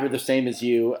 4 and 5 are the same as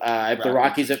you. I have the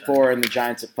Rockies at 4 and the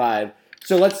Giants at 5.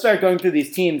 So let's start going through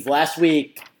these teams. Last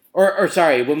week,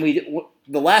 the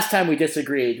last time we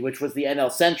disagreed, which was the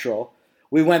NL Central,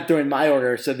 we went through in my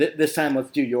order, so this time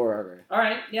let's do your order. All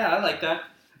right, yeah, I like that.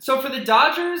 So for the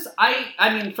Dodgers,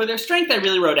 I mean, for their strength, I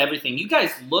really wrote everything. You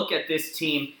guys look at this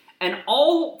team, and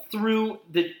all through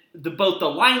both the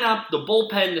lineup, the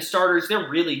bullpen, the starters, they're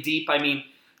really deep. I mean,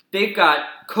 they've got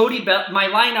Cody my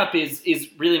lineup is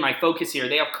really my focus here.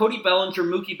 They have Cody Bellinger,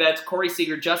 Mookie Betts, Corey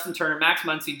Seager, Justin Turner, Max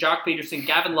Muncy, Jock Peterson,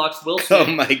 Gavin Lux, Will Smith,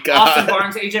 oh my God. Austin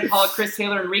Barnes, AJ Pollock, Chris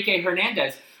Taylor, Enrique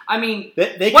Hernandez. I mean,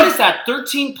 what is that,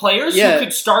 13 players who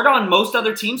could start on most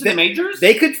other teams in the majors?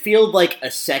 They could field like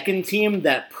a second team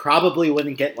that probably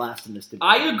wouldn't get last in this division.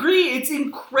 I agree. It's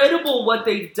incredible what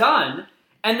they've done.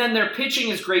 And then their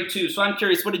pitching is great too. So I'm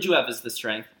curious, what did you have as the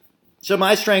strength? So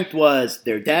my strength was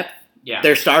their depth,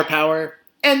 their star power,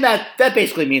 and that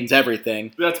basically means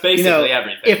everything. That's basically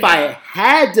everything. If I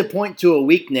had to point to a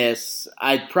weakness,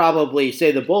 I'd probably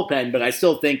say the bullpen, but I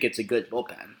still think it's a good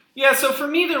bullpen. Yeah, so for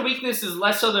me, their weakness is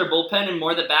less so their bullpen and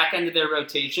more the back end of their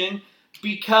rotation,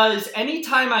 because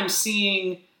anytime I'm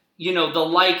seeing, the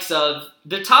likes of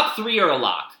the top 3 are a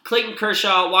lock. Clayton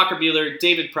Kershaw, Walker Buehler,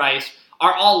 David Price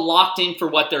are all locked in for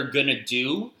what they're going to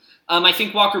do. I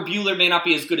think Walker Buehler may not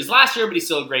be as good as last year, but he's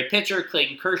still a great pitcher.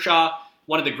 Clayton Kershaw,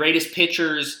 one of the greatest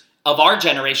pitchers of our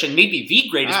generation, maybe the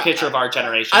greatest pitcher of our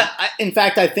generation. In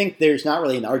fact, I think there's not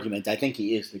really an argument. I think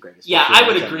he is the greatest pitcher. Yeah, I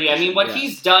would agree. I mean, what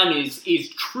he's done is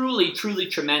truly, truly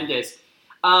tremendous.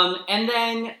 And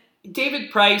then David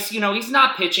Price, he's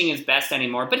not pitching his best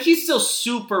anymore, but he's still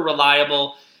super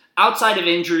reliable. Outside of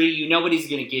injury, you know what he's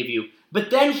going to give you.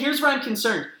 But then here's where I'm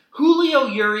concerned. Julio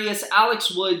Urias,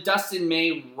 Alex Wood, Dustin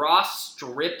May, Ross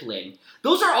Stripling.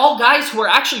 Those are all guys who are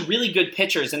actually really good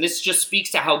pitchers, and this just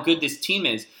speaks to how good this team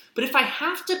is. But if I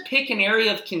have to pick an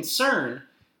area of concern,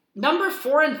 number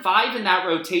 4 and 5 in that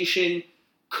rotation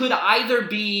could either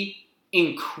be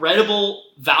incredible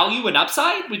value and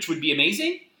upside, which would be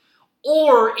amazing,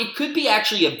 or it could be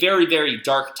actually a very, very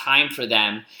dark time for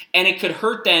them, and it could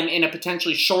hurt them in a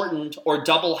potentially shortened or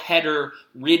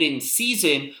double-header-ridden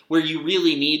season where you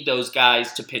really need those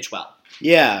guys to pitch well.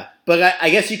 Yeah, but I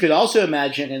guess you could also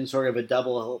imagine in sort of a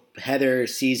double-header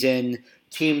season,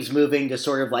 teams moving to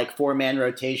sort of like 4-man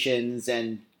rotations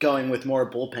and going with more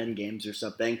bullpen games or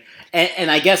something.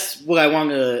 And I guess what I want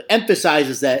to emphasize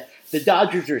is that the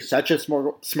Dodgers are such a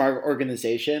smart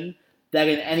organization that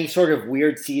in any sort of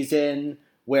weird season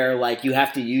where like you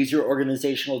have to use your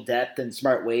organizational depth in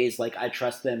smart ways, like I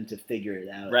trust them to figure it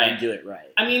out and do it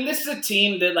right. I mean, this is a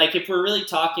team that, like, if we're really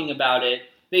talking about it,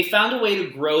 they found a way to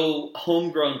grow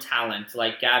homegrown talent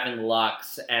like Gavin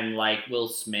Lux and like Will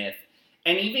Smith,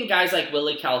 and even guys like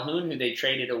Willie Calhoun, who they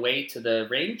traded away to the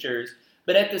Rangers.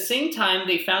 But at the same time,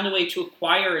 they found a way to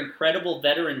acquire incredible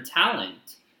veteran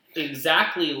talent,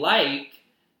 exactly like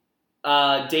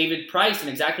David Price and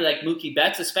exactly like Mookie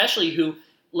Betts, especially, who,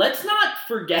 let's not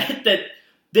forget that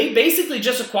they basically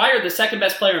just acquired the second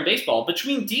best player in baseball.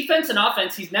 Between defense and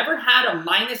offense, he's never had a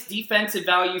minus defensive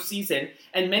value season,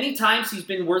 and many times he's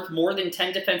been worth more than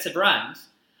 10 defensive runs.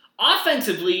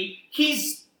 Offensively,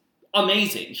 he's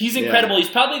amazing. He's incredible. Yeah. He's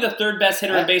probably the third best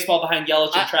hitter in baseball behind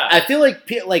Yelich and Trout. I feel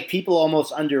like people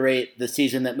almost underrate the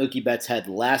season that Mookie Betts had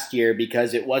last year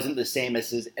because it wasn't the same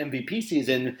as his MVP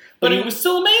season. But he was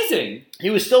still amazing. He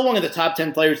was still one of the top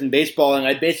 10 players in baseball, and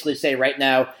I'd basically say right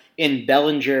now in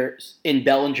Bellinger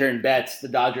and Betts, the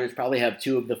Dodgers probably have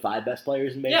 2 of the 5 best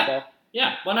players in baseball.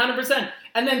 Yeah, 100%.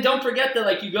 And then don't forget that,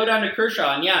 like, you go down to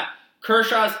Kershaw, and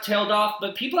Kershaw's tailed off,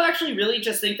 but people actually really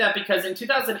just think that because in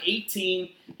 2018,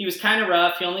 he was kind of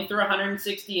rough. He only threw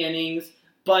 160 innings,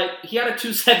 but he had a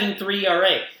 2.73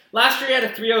 ERA. Last year, he had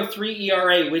a 3.03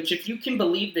 ERA, which, if you can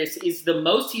believe this, is the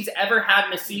most he's ever had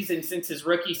in a season since his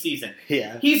rookie season.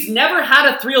 Yeah. He's never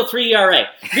had a 3.03 ERA.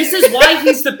 This is why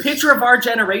he's the pitcher of our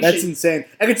generation. That's insane.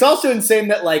 And it's also insane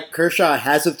that, like, Kershaw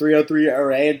has a 3.03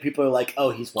 ERA, and people are like, oh,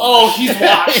 he's washed. Oh, he's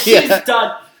washed. He's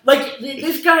done. Like,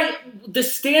 this guy, the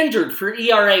standard for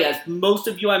ERA, as most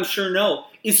of you I'm sure know,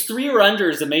 is 3 or under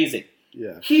is amazing.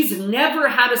 Yeah. He's never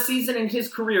had a season in his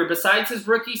career, besides his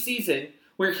rookie season,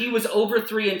 where he was over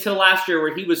 3 until last year,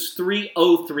 where he was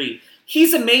 3.03.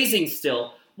 He's amazing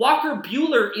still. Walker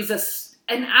Buehler is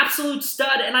an absolute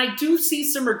stud, and I do see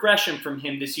some regression from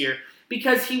him this year,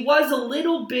 because he was a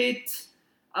little bit,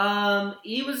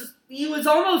 he was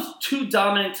almost too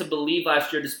dominant to believe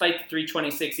last year, despite the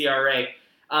 3.26 ERA.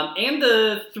 And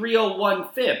the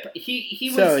 3.01 FIP.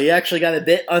 He actually got a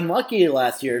bit unlucky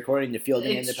last year, according to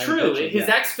Fielding Independent Coaching. It's true. His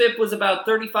xFIP was about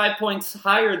 35 points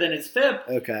higher than his FIP.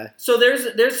 Okay. So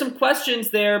there's some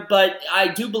questions there, but I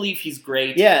do believe he's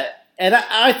great. Yeah, and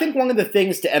I think one of the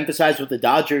things to emphasize with the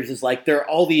Dodgers is, like, there are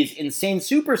all these insane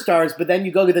superstars, but then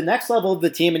you go to the next level of the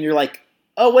team and you're like,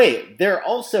 oh, wait, they're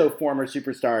also former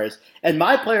superstars. And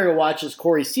my player to watch is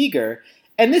Corey Seager.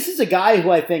 And this is a guy who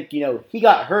I think, he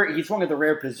got hurt. He's one of the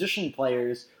rare position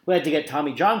players who had to get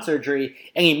Tommy John surgery,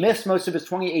 and he missed most of his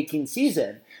 2018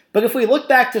 season. But if we look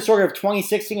back to sort of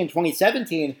 2016 and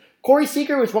 2017, Corey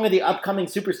Seager was one of the upcoming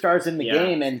superstars in the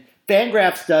game, and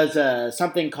Fangraphs does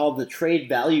something called the trade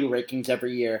value rankings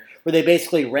every year, where they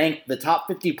basically rank the top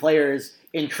 50 players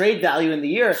in trade value in the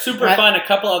year. Super fun. A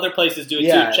couple other places do it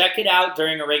too. Check it out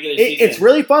during a regular season. It's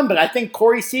really fun, but I think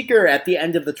Corey Seager at the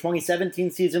end of the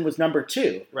 2017 season was number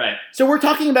 2. Right. So we're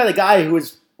talking about a guy who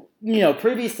was,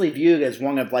 previously viewed as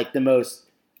one of like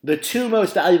the 2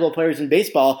 most valuable players in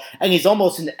baseball, and he's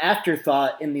almost an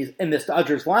afterthought in this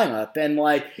Dodgers lineup. And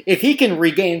like, if he can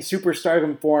regain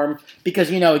superstardom form, because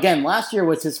again, last year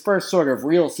was his first sort of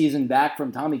real season back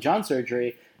from Tommy John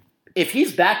surgery. If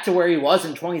he's back to where he was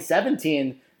in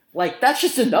 2017, like, that's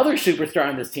just another superstar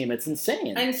on this team. It's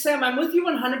insane. And Sam, I'm with you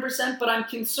 100%, but I'm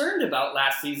concerned about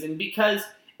last season because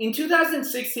in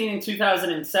 2016 and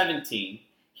 2017,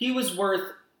 he was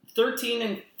worth 13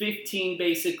 and 15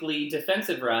 basically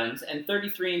defensive runs and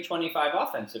 33 and 25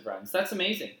 offensive runs. That's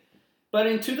amazing. But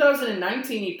in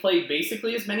 2019, he played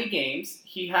basically as many games.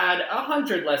 He had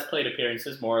 100 less plate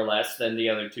appearances, more or less, than the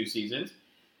other 2 seasons.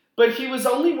 But he was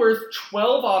only worth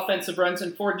 12 offensive runs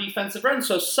and 4 defensive runs.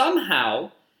 So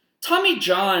somehow, Tommy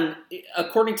John,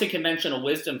 according to conventional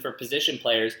wisdom for position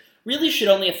players, really should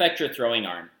only affect your throwing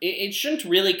arm. It shouldn't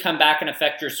really come back and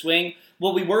affect your swing.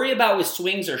 What we worry about with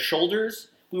swings are shoulders.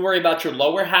 We worry about your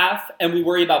lower half, and we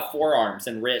worry about forearms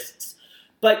and wrists.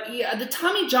 But yeah, the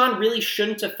Tommy John really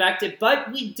shouldn't affect it,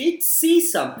 but we did see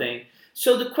something.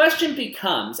 So the question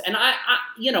becomes, and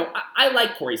I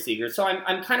like Corey Seager, so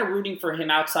I'm kind of rooting for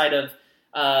him outside of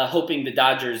hoping the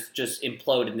Dodgers just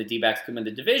implode and the D-backs come in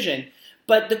the division.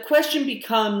 But the question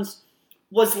becomes,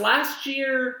 was last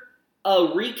year a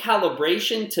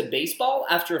recalibration to baseball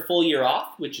after a full year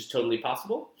off, which is totally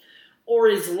possible? Or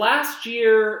is last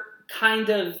year kind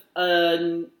of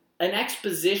an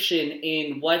exposition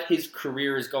in what his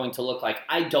career is going to look like?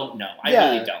 I don't know. I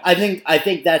really don't. I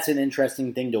think that's an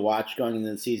interesting thing to watch going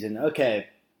into the season. Okay,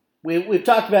 we've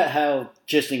talked about how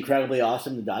just incredibly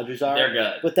awesome the Dodgers are. They're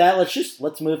good. With that,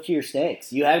 let's move to your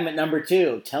stakes. You have them at number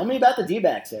 2. Tell me about the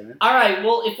D-backs, Aaron. All right,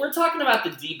 well, if we're talking about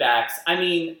the D-backs, I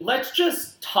mean, let's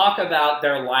just talk about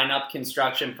their lineup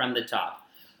construction from the top.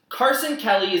 Carson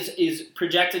Kelly is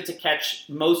projected to catch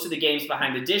most of the games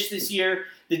behind the dish this year.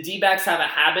 The D-backs have a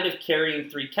habit of carrying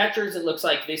 3 catchers. It looks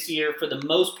like this year, for the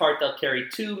most part, they'll carry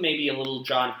 2, maybe a little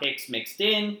John Hicks mixed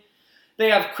in. They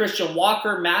have Christian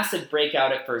Walker, massive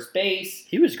breakout at first base.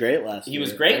 He was great last year. He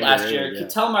was great last year. Yeah.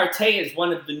 Ketel Marte is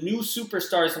one of the new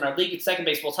superstars in our league at second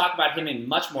base. We'll talk about him in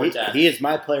much more depth. He is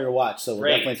my player to watch, so we'll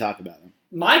definitely talk about him.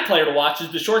 My player to watch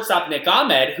is the shortstop Nick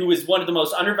Ahmed, who is one of the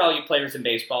most undervalued players in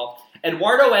baseball.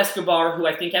 Eduardo Escobar, who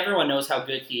I think everyone knows how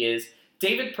good he is.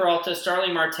 David Peralta,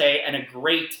 Starling Marte, and a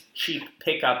great cheap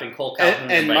pickup in Cole Calhoun.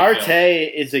 And Marte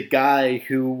is a guy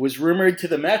who was rumored to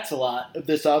the Mets a lot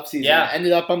this offseason. Yeah.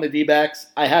 Ended up on the D-backs.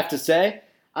 I have to say,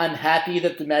 I'm happy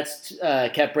that the Mets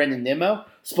kept Brandon Nimmo.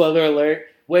 Spoiler alert,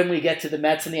 when we get to the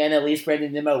Mets in the NL East,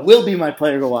 Brandon Nimmo will be my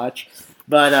player to watch.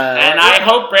 But and I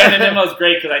hope Brandon Nimmo's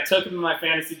great because I took him in my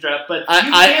fantasy draft. But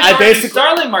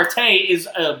Starling Marte is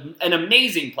an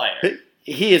amazing player.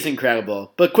 He is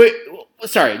incredible. But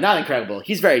not incredible.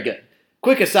 He's very good.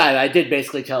 Quick aside, I did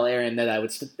basically tell Aaron that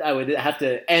I would have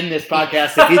to end this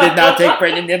podcast if he did not take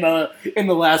Brandon Nimmo in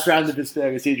the last round of his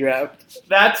fantasy draft.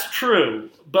 That's true.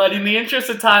 But in the interest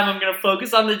of time, I'm going to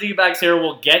focus on the D-backs here.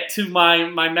 We'll get to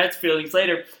my Mets feelings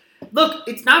later. Look,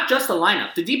 it's not just the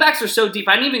lineup. The D-backs are so deep,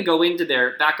 I didn't even go into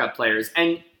their backup players.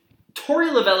 And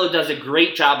Torey Lovello does a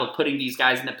great job of putting these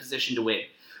guys in a position to win.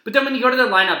 But then when you go to their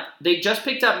lineup, they just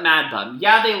picked up Mad Bum.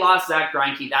 Yeah, they lost Zach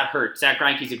Greinke. That hurt. Zach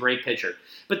Greinke's a great pitcher.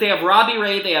 But they have Robbie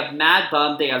Ray, they have Mad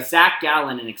Bum, they have Zach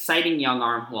Gallen, an exciting young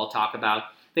arm who I'll talk about.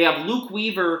 They have Luke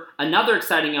Weaver, another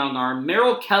exciting young arm,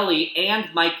 Merrill Kelly,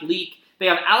 and Mike Leake. They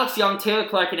have Alex Young, Taylor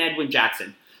Clark, and Edwin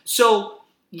Jackson. So,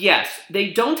 yes, they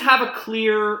don't have a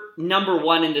clear number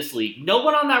 1 in this league. No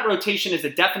one on that rotation is a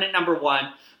definite number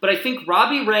 1. But I think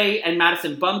Robbie Ray and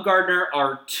Madison Bumgarner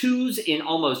are 2s in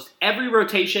almost every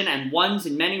rotation and 1s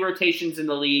in many rotations in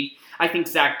the league. I think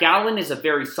Zach Gallen is a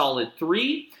very solid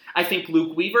 3. I think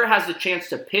Luke Weaver has a chance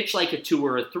to pitch like a 2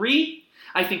 or a 3.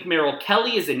 I think Merrill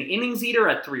Kelly is an innings eater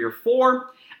at 3 or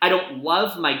 4. I don't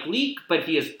love Mike Leake, but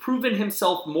he has proven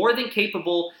himself more than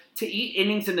capable to eat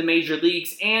innings in the major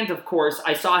leagues. And, of course,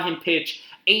 I saw him pitch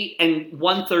 8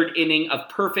 1/3 inning of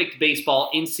perfect baseball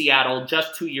in Seattle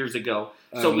just 2 years ago.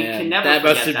 So we can never forget that.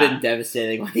 That must have been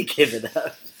devastating when he gave it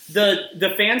up.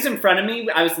 The fans in front of me,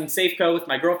 I was in Safeco with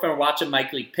my girlfriend watching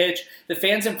Mike Leake pitch. The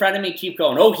fans in front of me keep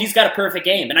going, oh, he's got a perfect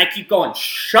game. And I keep going,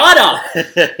 shut up.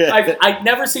 I've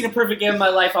never seen a perfect game in my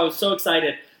life. I was so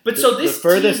excited. But the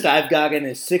furthest I've gotten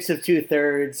is 6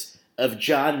 2/3 of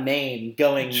John Maine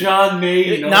going. John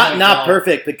Maine. Not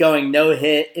perfect, but going no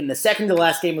hit in the second to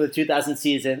last game of the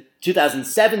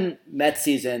 2007 Mets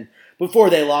season. Before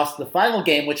they lost the final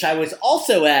game, which I was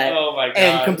also at,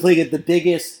 and completed the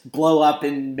biggest blow-up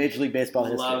in Major League Baseball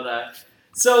history. Love that.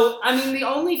 So, I mean, the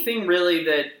only thing really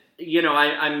that,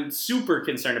 I'm super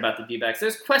concerned about the D-backs,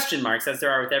 there's question marks, as there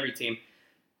are with every team.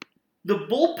 The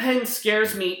bullpen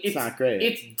scares me. It's not great.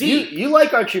 It's deep. You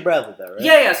like Archie Bradley, though, right?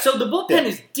 Yeah. So the bullpen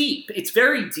is deep. It's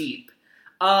very deep.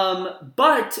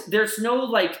 But there's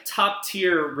no top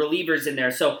tier relievers in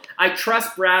there. So I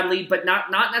trust Bradley, but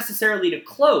not necessarily to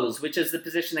close, which is the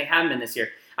position they have him in this year.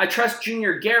 I trust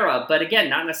Junior Guerra, but again,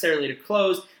 not necessarily to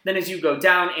close. Then as you go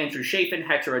down, Andrew Chafin,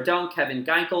 Hector Adon, Kevin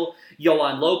Geinkel,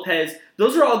 Yohan Lopez.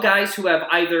 Those are all guys who have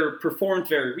either performed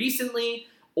very recently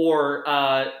or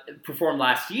performed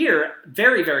last year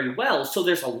very, very well. So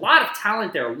there's a lot of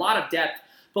talent there, a lot of depth.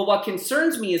 But what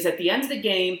concerns me is at the end of the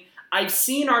game, I've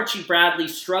seen Archie Bradley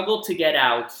struggle to get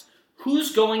outs.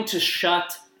 Who's going to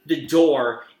shut the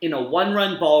door in a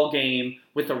 1-run ball game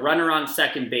with a runner on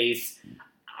second base?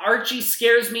 Archie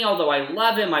scares me, although I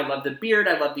love him. I love the beard.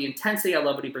 I love the intensity. I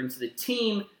love what he brings to the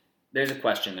team. There's a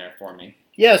question there for me.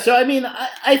 Yeah, so I mean,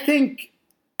 I think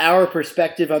our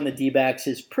perspective on the D-backs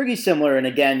is pretty similar. And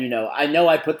again, I know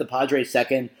I put the Padres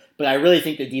second, but I really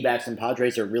think the D-backs and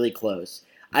Padres are really close.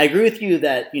 I agree with you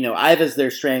that, Iva's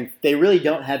their strength. They really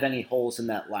don't have any holes in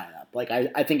that lineup. Like,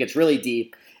 I think it's really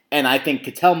deep. And I think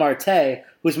Ketel Marte,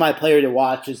 who's my player to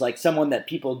watch, is like someone that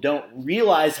people don't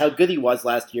realize how good he was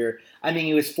last year. I mean,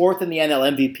 he was 4th in the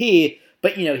NL MVP,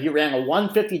 but, he ran a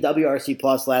 150 WRC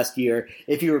plus last year.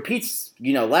 If he repeats,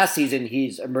 last season,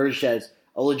 he's emerged as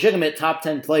a legitimate top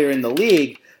 10 player in the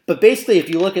league. But basically, if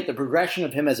you look at the progression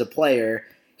of him as a player,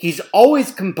 he's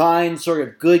always combined sort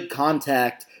of good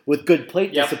contact with good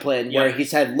plate discipline, where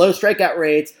he's had low strikeout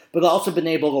rates, but also been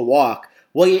able to walk.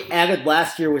 What he added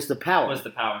last year was the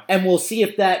power. And we'll see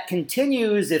if that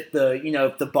continues, if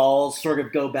the balls sort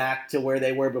of go back to where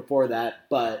they were before that.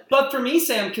 But for me,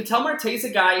 Sam, Ketel Marte's a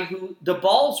guy who the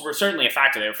balls were certainly a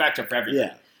factor. They were a factor for everything.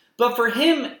 Yeah. But for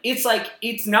him,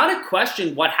 it's not a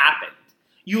question what happened.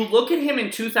 You look at him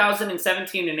in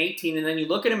 2017 and 18, and then you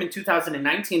look at him in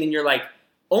 2019, and you're like,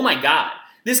 oh my God.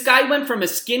 This guy went from a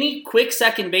skinny, quick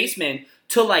second baseman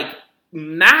to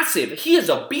massive. He is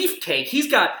a beefcake. He's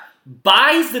got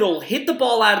buys that'll hit the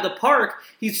ball out of the park.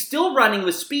 He's still running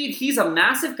with speed. He's a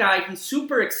massive guy. He's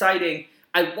super exciting.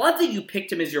 I love that you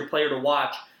picked him as your player to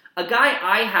watch. A guy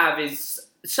I have is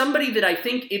somebody that I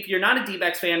think if you're not a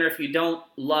D-backs fan or if you don't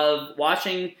love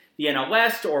watching the NL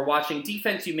West or watching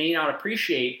defense, you may not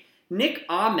appreciate. Nick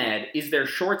Ahmed is their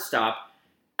shortstop.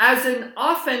 As an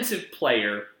offensive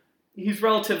player, he's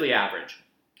relatively average.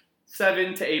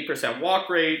 7 to 8% walk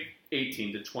rate,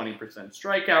 18 to 20%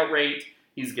 strikeout rate.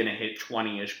 He's going to hit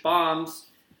 20-ish bombs.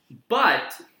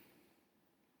 But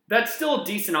that's still a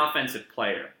decent offensive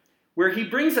player. Where he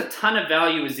brings a ton of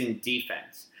value is in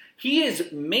defense. He is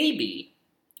maybe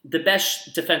the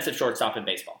best defensive shortstop in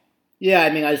baseball. Yeah,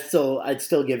 I mean, I'd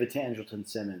still give it to Andrelton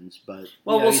Simmons, but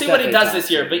we'll see what he does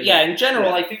this year. But in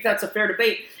general, I think that's a fair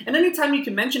debate. And anytime you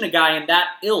can mention a guy in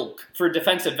that ilk for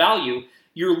defensive value,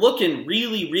 you're looking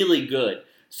really, really good.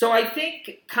 So I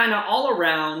think kind of all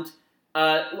around,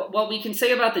 what we can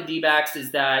say about the D-backs is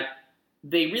that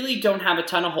they really don't have a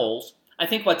ton of holes. I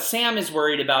think what Sam is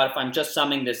worried about, if I'm just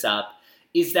summing this up,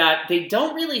 is that they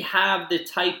don't really have the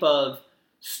type of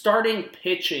starting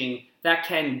pitching that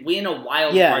can win a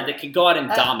wild card, that can go out and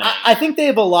dominate. I think they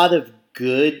have a lot of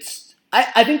good.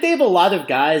 I think they have a lot of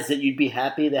guys that you'd be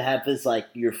happy to have as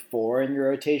your 4 in your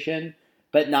rotation,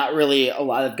 but not really a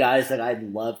lot of guys that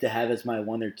I'd love to have as my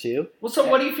 1 or 2. Well, so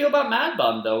what do you feel about Mad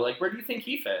Bum though? Where do you think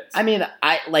he fits? I mean,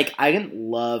 I didn't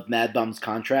love Mad Bum's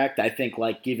contract. I think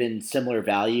given similar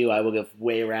value, I would have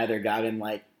way rather gotten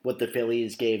what the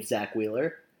Phillies gave Zach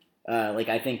Wheeler.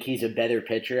 I think he's a better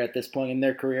pitcher at this point in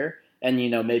their career. And,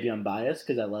 maybe I'm biased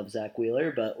because I love Zach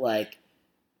Wheeler, but,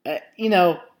 I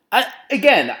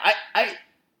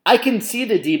can see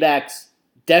the D-backs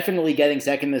definitely getting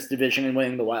second in this division and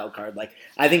winning the wild card.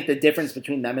 I think the difference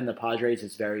between them and the Padres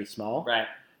is very small. Right.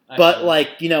 But, I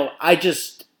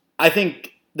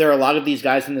think there are a lot of these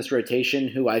guys in this rotation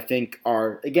who I think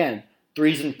are, again,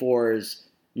 3s and 4s,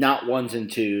 not 1s and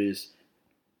 2s.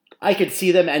 I could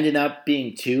see them ending up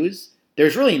being 2s.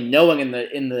 There's really no one in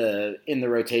the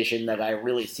rotation that I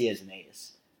really see as an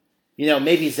ace.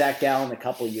 Maybe Zach Gallen a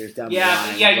couple years down the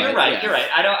line. Yeah, you're right. Yeah. You're right.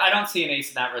 I don't see an ace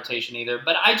in that rotation either.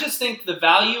 But I just think the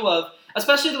value of,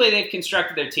 especially the way they've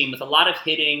constructed their team with a lot of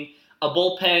hitting, a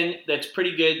bullpen that's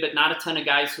pretty good, but not a ton of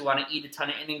guys who want to eat a ton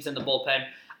of innings in the bullpen.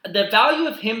 The value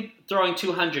of him throwing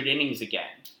 200 innings again,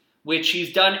 which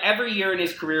he's done every year in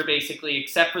his career basically,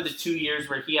 except for the 2 years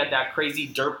where he had that crazy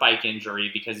dirt bike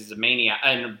injury because he's a maniac,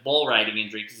 and a bull riding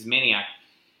injury because he's a maniac.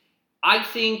 I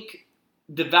think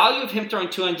the value of him throwing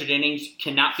 200 innings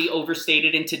cannot be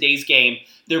overstated in today's game.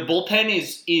 Their bullpen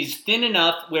is thin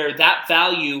enough where that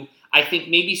value, I think,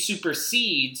 maybe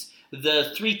supersedes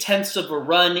the 0.3 of a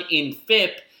run in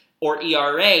FIP or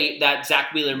ERA that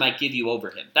Zach Wheeler might give you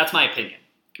over him. That's my opinion.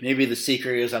 Maybe the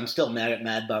secret is I'm still mad at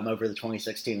Mad Bum over the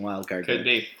 2016 wildcard. Could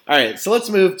be. All right, so let's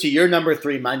move to your number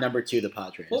 3, my number 2, the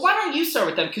Padres. Well, why don't you start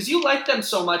with them? Because you like them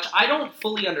so much, I don't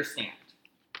fully understand.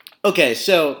 Okay,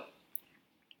 so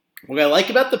what I like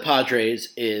about the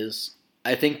Padres is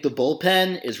I think the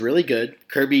bullpen is really good.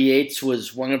 Kirby Yates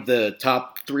was one of the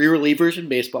top 3 relievers in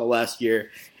baseball last year.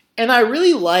 And I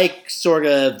really like sort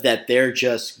of that they're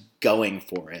just going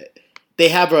for it.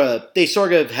 They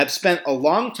sort of have spent a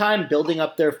long time building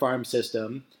up their farm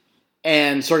system,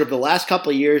 and sort of the last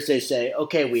couple of years they say,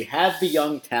 okay, we have the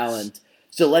young talent,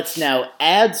 so let's now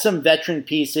add some veteran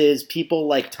pieces, people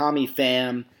like Tommy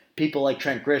Pham, people like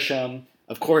Trent Grisham.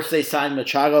 Of course, they signed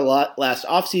Machado last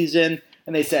offseason,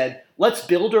 and they said, let's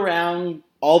build around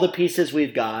all the pieces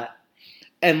we've got,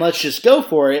 and let's just go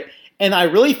for it. And I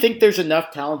really think there's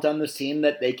enough talent on this team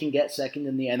that they can get second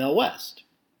in the NL West.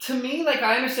 To me,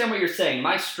 I understand what you're saying.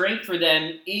 My strength for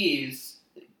them is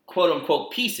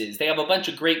quote-unquote pieces. They have a bunch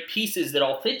of great pieces that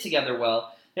all fit together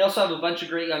well. They also have a bunch of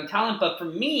great young talent. But for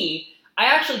me, I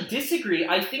actually disagree.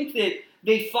 I think that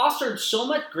they fostered so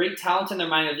much great talent in their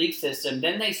minor league system.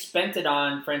 Then they spent it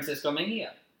on Francisco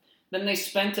Mejia. Then they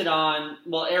spent it on,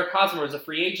 well, Eric Hosmer was a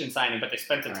free agent signing, but they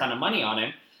spent a ton of money on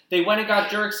him. They went and got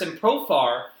Jurickson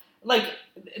Profar. Like,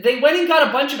 they went and got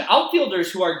a bunch of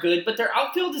outfielders who are good, but their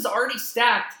outfield is already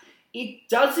stacked. It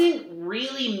doesn't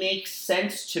really make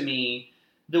sense to me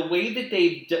the way that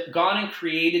they've gone and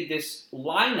created this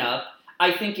lineup.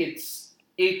 I think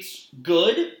it's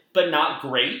good, but not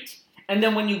great. And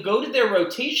then when you go to their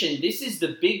rotation, this is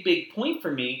the big point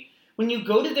for me. When you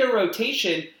go to their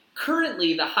rotation,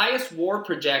 currently the highest WAR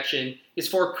projection is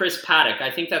for Chris Paddock.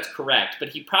 I think that's correct, but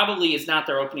he probably is not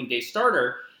their opening day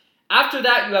starter. After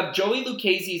that, you have Joey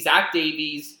Lucchesi, Zach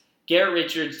Davies, Garrett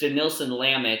Richards, Denilson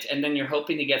Lamet, and then you're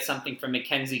hoping to get something from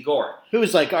Mackenzie Gore. Who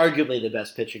is, like, arguably the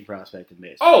best pitching prospect in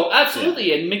baseball. Oh, absolutely.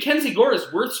 Yeah. And Mackenzie Gore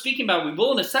is worth speaking about. We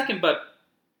will in a second, but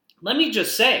let me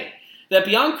just say that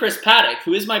beyond Chris Paddock,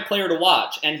 who is my player to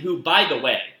watch, and who, by the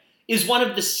way, is one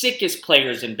of the sickest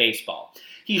players in baseball.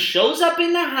 He shows up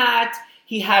in the hat.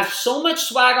 He has so much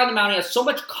swag on the mound. He has so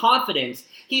much confidence.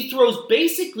 He throws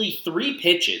basically 3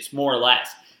 pitches, more or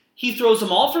less. He throws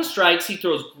them all for strikes.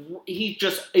 He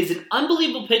just is an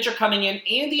unbelievable pitcher coming in,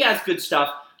 and he has good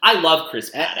stuff. I love Chris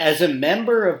Paddock. As a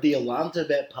member of the Alonso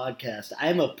Bet podcast,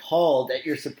 I'm appalled at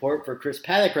your support for Chris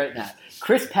Paddock right now.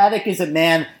 Chris Paddock is a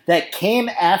man that came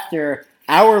after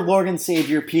our Lord and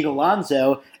Savior, Pete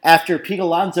Alonso. After Pete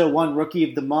Alonso won Rookie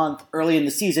of the Month early in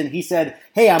the season, he said,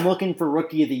 hey, I'm looking for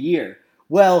Rookie of the Year.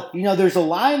 Well, there's a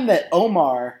line that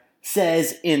Omar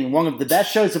says in one of the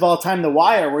best shows of all time, The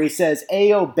Wire, where he says,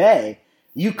 Ayo Bay,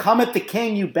 you come at the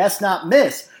king, you best not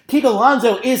miss. Pete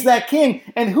Alonso is that king.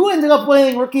 And who ended up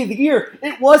winning Rookie of the Year?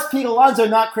 It was Pete Alonso,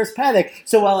 not Chris Paddock.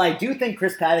 So while I do think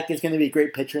Chris Paddock is going to be a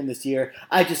great pitcher in this year,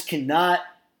 I just cannot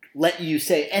let you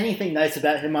say anything nice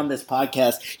about him on this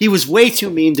podcast. He was way too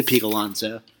mean to Pete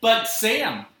Alonso. But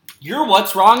Sam, you're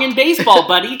what's wrong in baseball,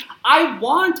 buddy. I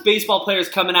want baseball players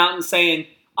coming out and saying,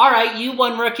 all right, you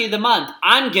won Rookie of the Month.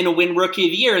 I'm going to win Rookie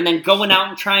of the Year, and then going out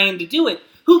and trying to do it.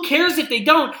 Who cares if they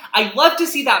don't? I love to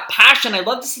see that passion. I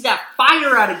love to see that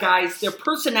fire out of guys, their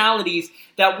personalities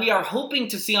that we are hoping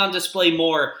to see on display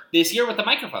more this year with the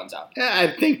microphones out. Yeah,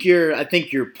 I think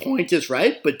your point is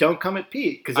right, but don't come at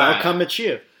Pete, because I'll come at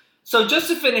you. So just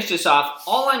to finish this off,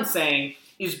 all I'm saying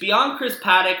is beyond Chris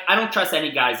Paddock, I don't trust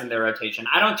any guys in their rotation.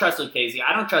 I don't trust Lucchesi.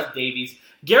 I don't trust Davies.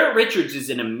 Garrett Richards is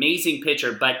an amazing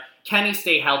pitcher, but can he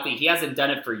stay healthy? He hasn't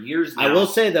done it for years now. I will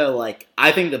say, though,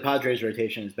 I think the Padres'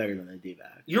 rotation is better than the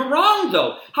D-backs. You're wrong,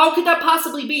 though. How could that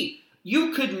possibly be?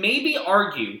 You could maybe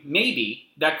argue,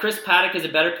 that Chris Paddock is a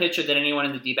better pitcher than anyone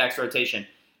in the D-backs rotation.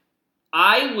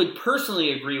 I would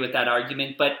personally agree with that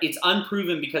argument, but it's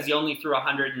unproven because he only threw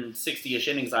 160-ish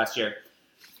innings last year.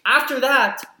 After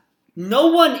that, no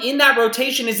one in that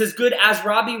rotation is as good as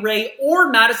Robbie Ray or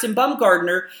Madison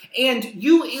Bumgarner, and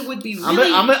it would be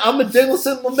really... I'm a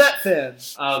Dickelson Lamet fan.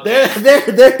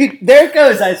 Okay. There it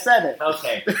goes. I said it.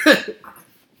 Okay.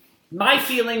 My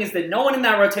feeling is that no one in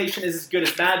that rotation is as good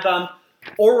as Mad Bum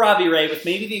or Robbie Ray, with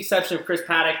maybe the exception of Chris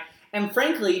Paddock. And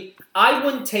frankly, I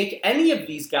wouldn't take any of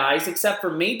these guys, except for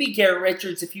maybe Garrett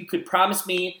Richards, if you could promise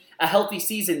me a healthy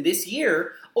season this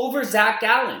year, over Zach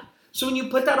Gallen. So when you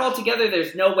put that all together,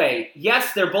 there's no way.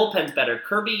 Yes, their bullpen's better.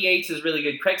 Kirby Yates is really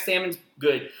good. Craig Stammen's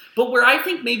good. But where I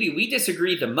think maybe we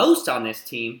disagree the most on this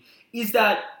team is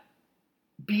that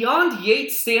beyond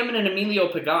Yates, Stammen, and Emilio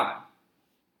Pagan,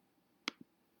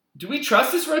 do we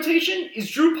trust this rotation?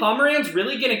 Is Drew Pomeranz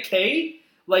really going to K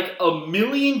like a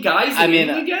million guys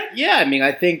again? Yeah,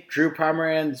 I think Drew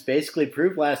Pomeranz basically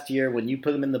proved last year when you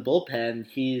put him in the bullpen,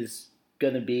 he's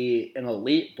going to be an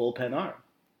elite bullpen arm.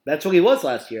 That's what he was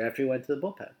last year after he went to the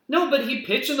bullpen. No, but he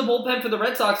pitched in the bullpen for the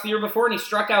Red Sox the year before, and he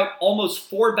struck out almost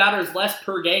 4 batters less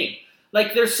per game.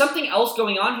 Like, there's something else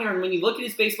going on here, and when you look at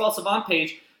his Baseball Savant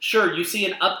page, sure, you see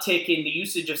an uptick in the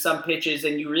usage of some pitches,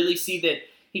 and you really see that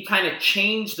he kind of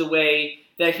changed the way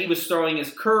that he was throwing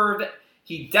his curve.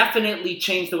 He definitely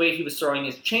changed the way he was throwing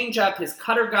his changeup. His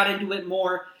cutter got into it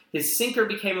more. His sinker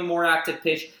became a more active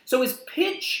pitch. So his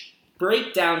pitch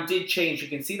breakdown did change. You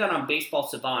can see that on Baseball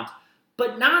Savant.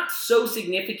 But not so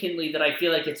significantly that I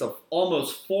feel like it's a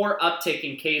almost 4 uptick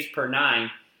in Ks per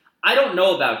 9. I don't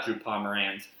know about Drew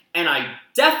Pomeranz, and I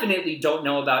definitely don't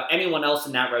know about anyone else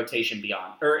in that rotation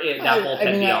beyond, or in that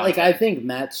bullpen beyond. I think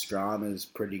Matt Strahm is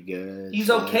pretty good.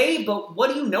 He's okay, but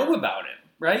what do you know about him,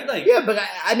 right? Yeah, but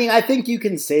I think you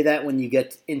can say that when you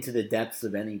get into the depths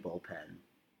of any bullpen,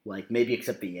 maybe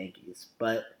except the Yankees,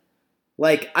 but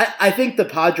Like, I think the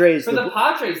Padres... For the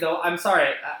Padres, though, I'm sorry.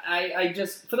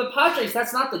 For the Padres,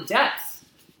 that's not the depth.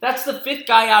 That's the fifth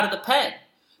guy out of the pen.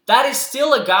 That is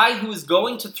still a guy who is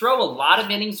going to throw a lot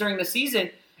of innings during the season,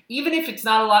 even if it's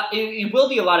not a lot. It will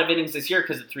be a lot of innings this year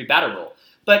because of the 3-batter rule.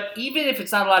 But even if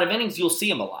it's not a lot of innings, you'll see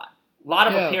him a lot. A lot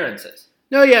of appearances.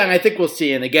 No, yeah, and I think we'll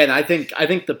see. And again, I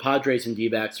think the Padres and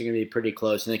D-backs are going to be pretty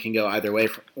close, and it can go either way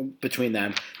between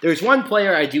them. There's one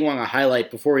player I do want to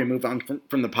highlight before we move on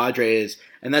from the Padres,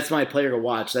 and that's my player to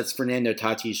watch. That's Fernando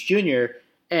Tatis Jr.,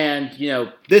 and,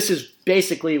 this is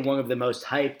basically one of the most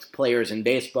hyped players in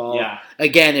baseball. Yeah.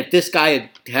 Again, if this guy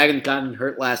hadn't gotten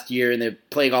hurt last year and they're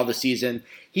playing all the season,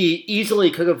 he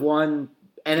easily could have won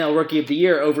NL Rookie of the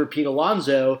Year over Pete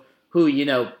Alonso, who,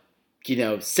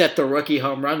 set the rookie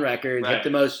home run record, hit the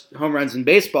most home runs in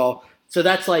baseball. So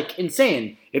that's,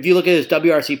 insane. If you look at his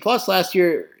WRC Plus last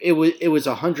year, it was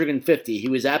 150. He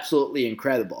was absolutely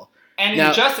incredible. And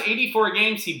in just 84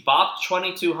 games, he bopped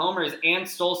 22 homers and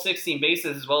stole 16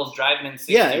 bases as well as driving in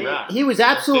 60 runs. He was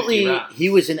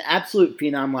an absolute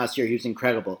phenom last year. He was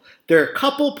incredible. There are a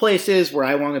couple places where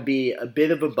I want to be a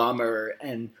bit of a bummer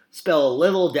and spell a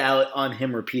little doubt on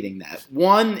him repeating that.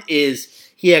 One is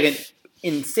he had an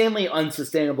insanely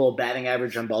unsustainable batting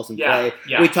average on balls in play.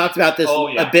 Yeah. We talked about this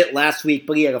a bit last week,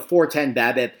 but he had a 4.10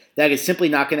 BABIP. That is simply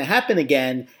not going to happen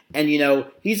again. And,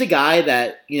 he's a guy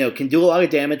that, can do a lot of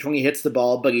damage when he hits the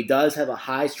ball, but he does have a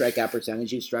high strikeout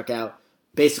percentage. He struck out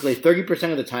basically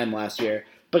 30% of the time last year.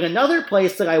 But another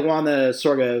place that I want to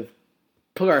sort of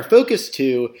put our focus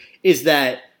to is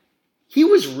that he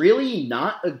was really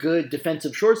not a good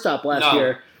defensive shortstop last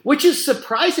year, which is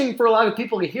surprising for a lot of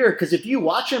people to hear, because if you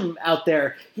watch him out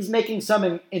there, he's making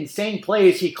some insane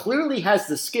plays. He clearly has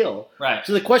the skill. Right.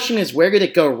 So the question is, where did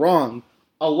it go wrong?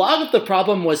 A lot of the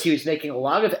problem was he was making a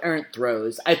lot of errant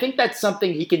throws. I think that's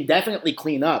something he can definitely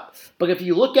clean up. But if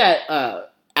you look at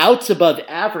outs above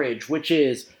average, which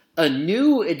is a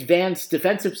new advanced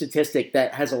defensive statistic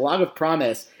that has a lot of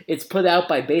promise, it's put out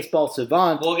by Baseball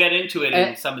Savant. We'll get into it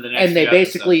in some of the next And they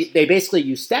basically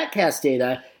use StatCast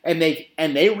data, and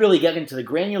they really get into the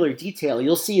granular detail.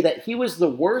 You'll see that he was the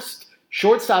worst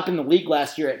shortstop in the league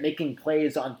last year at making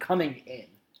plays on coming in.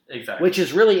 Exactly. Which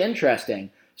is really interesting.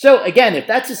 So, again, if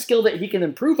that's a skill that he can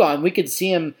improve on, we could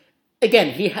see him...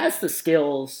 Again, he has the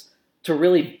skills to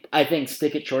really, I think,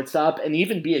 stick at shortstop and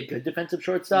even be a good defensive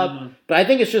shortstop. Mm-hmm. But I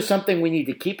think it's just something we need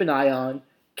to keep an eye on.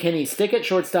 Can he stick at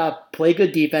shortstop, play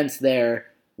good defense there?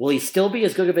 Will he still be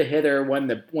as good of a hitter when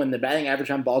the batting average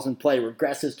on balls in play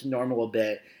regresses to normal a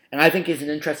bit? And I think he's an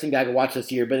interesting guy to watch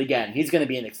this year. But, again, he's going to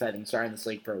be an exciting star in this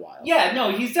league for a while. Yeah,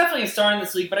 no, he's definitely a star in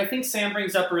this league. But I think Sam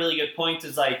brings up a really good point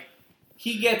is,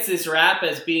 he gets this rap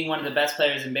as being one of the best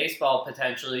players in baseball,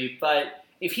 potentially, but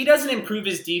if he doesn't improve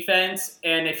his defense,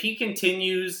 and if he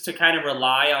continues to kind of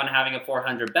rely on having a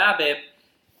 400 BABIP,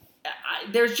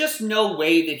 there's just no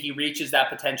way that he reaches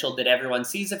that potential that everyone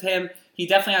sees of him. He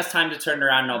definitely has time to turn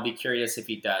around, and I'll be curious if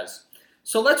he does.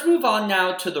 So let's move on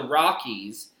now to the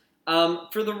Rockies.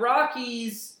 For the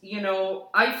Rockies,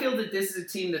 I feel that this is a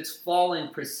team that's fallen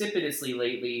precipitously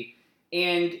lately.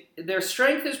 And their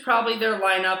strength is probably their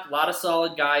lineup. A lot of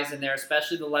solid guys in there,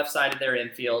 especially the left side of their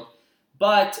infield.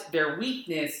 But their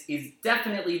weakness is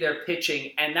definitely their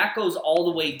pitching, and that goes all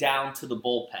the way down to the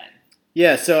bullpen.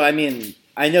 Yeah, so, I mean,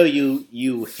 I know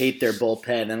you hate their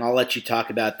bullpen, and I'll let you talk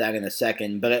about that in a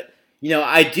second. But,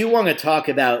 I do want to talk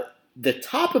about the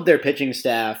top of their pitching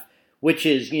staff, which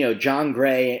is, John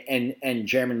Gray and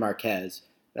German Marquez.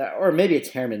 Or maybe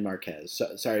it's Herman Marquez.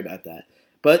 So, sorry about that.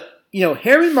 But...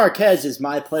 Herman Marquez is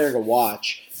my player to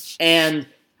watch, and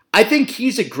I think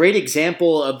he's a great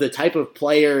example of the type of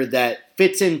player that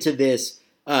fits into this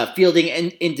fielding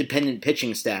and independent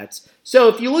pitching stats. So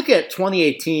if you look at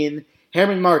 2018,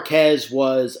 Herman Marquez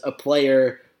was a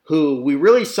player who we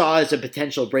really saw as a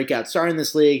potential breakout star in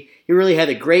this league. He really had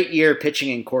a great year pitching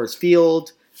in Coors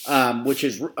Field, which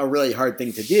is a really hard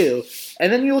thing to do.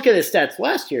 And then you look at his stats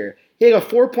last year. He had a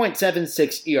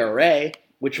 4.76 ERA,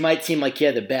 which might seem like he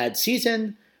had a bad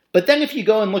season. But then if you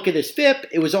go and look at his FIP,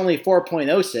 it was only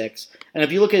 4.06. And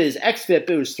if you look at his xFIP,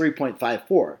 it was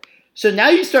 3.54. So now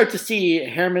you start to see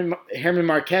Herman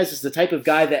Marquez is the type of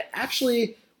guy that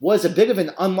actually was a bit of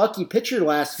an unlucky pitcher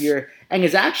last year and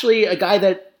is actually a guy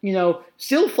that,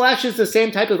 still flashes the same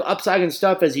type of upside and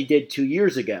stuff as he did 2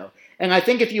 years ago. And I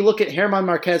think if you look at Herman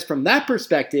Marquez from that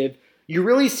perspective, you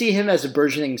really see him as a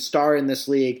burgeoning star in this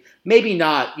league. Maybe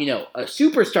not, a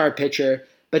superstar pitcher,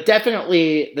 but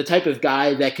definitely the type of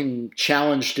guy that can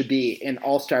challenge to be an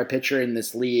all-star pitcher in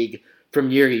this league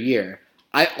from year to year.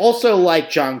 I also like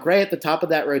John Gray at the top of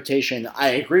that rotation. I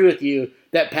agree with you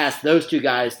that past those two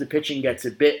guys, the pitching gets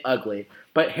a bit ugly.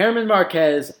 But Herman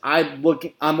Marquez, I'm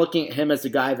looking at him as a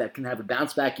guy that can have a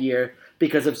bounce back year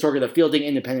because of sort of the fielding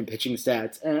independent pitching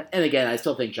stats. And again, I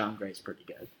still think John Gray's pretty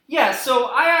good. Yeah, so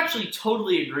I actually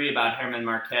totally agree about Herman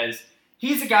Marquez.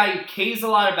 He's a guy who Ks a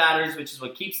lot of batters, which is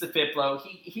what keeps the FIP low.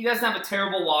 He doesn't have a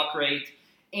terrible walk rate,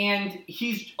 and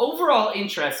he's overall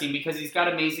interesting because he's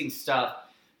got amazing stuff.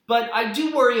 But I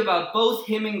do worry about both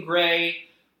him and Gray.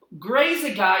 Gray's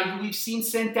a guy who we've seen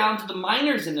sent down to the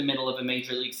minors in the middle of a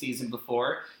major league season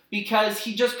before because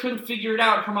he just couldn't figure it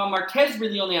out. Herman Marquez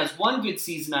really only has one good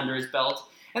season under his belt.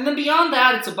 And then beyond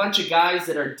that, it's a bunch of guys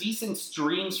that are decent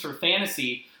streams for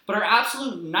fantasy, but are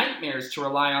absolute nightmares to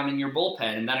rely on in your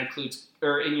bullpen, and that includes,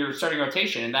 or in your starting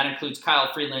rotation, and that includes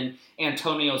Kyle Freeland,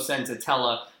 Antonio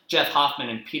Senzatella, Jeff Hoffman,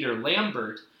 and Peter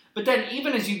Lambert. But then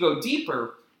even as you go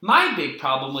deeper, my big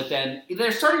problem with them,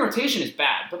 their starting rotation is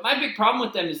bad, but my big problem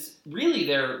with them is really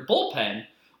their bullpen.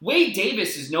 Wade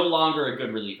Davis is no longer a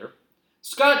good reliever.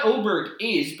 Scott Oberg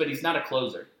is, but he's not a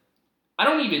closer. I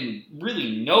don't even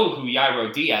really know who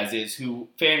Yairo Diaz is, who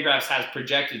Fangraphs has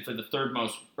projected for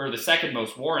the second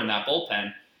most WAR in that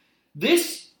bullpen.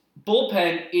 This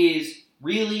bullpen is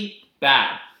really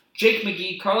bad. Jake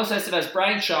McGee, Carlos Estevez,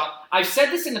 Brian Shaw. I've said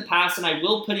this in the past, and I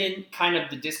will put in kind of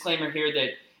the disclaimer here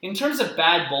that in terms of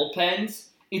bad bullpens,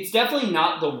 it's definitely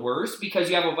not the worst because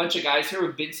you have a bunch of guys here who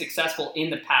have been successful in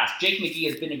the past. Jake McGee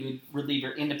has been a good reliever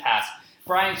in the past.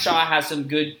 Brian Shaw has some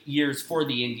good years for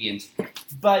the Indians.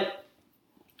 But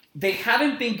they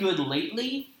haven't been good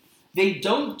lately. They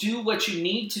don't do what you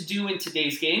need to do in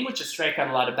today's game, which is strike out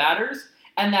a lot of batters.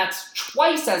 And that's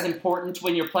twice as important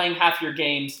when you're playing half your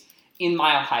games in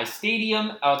Mile High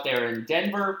Stadium out there in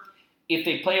Denver. If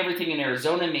they play everything in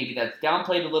Arizona, maybe that's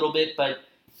downplayed a little bit. But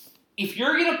if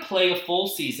you're going to play a full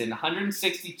season,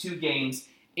 162 games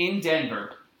in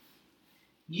Denver,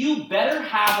 you better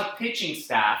have a pitching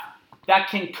staff that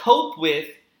can cope with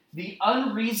the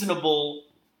unreasonable,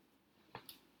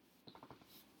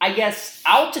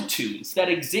 altitudes that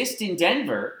exist in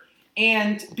Denver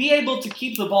and be able to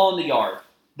keep the ball in the yard.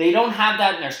 They don't have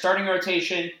that in their starting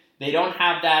rotation. They don't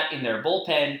have that in their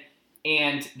bullpen.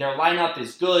 And their lineup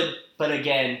is good, but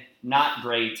again, not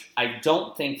great. I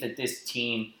don't think that this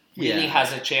team really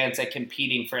has a chance at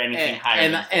competing for anything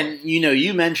higher. And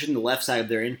you mentioned the left side of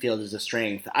their infield as a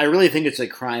strength. I really think it's a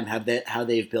crime how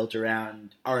they've built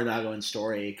around Arenado and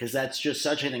Story, because that's just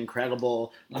such an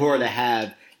incredible core to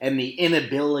have. And the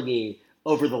inability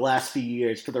over the last few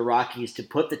years for the Rockies to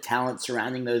put the talent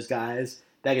surrounding those guys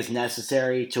that is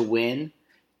necessary to win,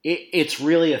 it's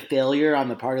really a failure on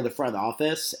the part of the front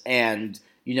office. And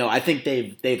I think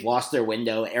they've lost their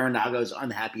window. Arenado's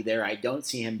unhappy there. I don't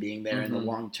see him being there in the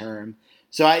long term.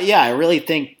 So I really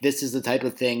think this is the type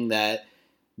of thing that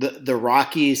the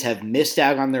Rockies have missed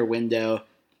out on their window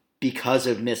because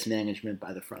of mismanagement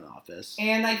by the front office.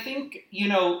 And I think,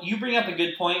 you bring up a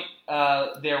good point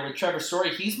there with Trevor Story.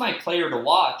 He's my player to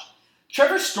watch.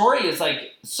 Trevor Story is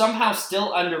somehow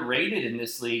still underrated in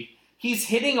this league. He's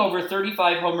hitting over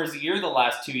 35 homers a year the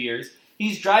last 2 years.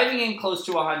 He's driving in close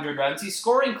to 100 runs. He's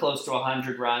scoring close to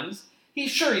 100 runs.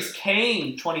 He's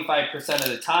K'ing 25% of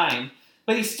the time,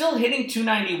 but he's still hitting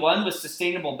 291 with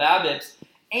sustainable BABIPs.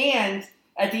 And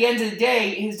at the end of the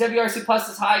day, his WRC plus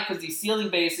is high because he's stealing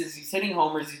bases, he's hitting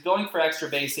homers, he's going for extra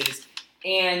bases.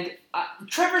 And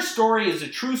Trevor Story is a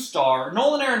true star.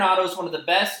 Nolan Arenado is one of the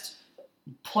best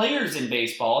players in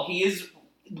baseball. He is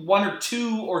one or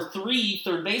two or three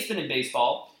third basemen in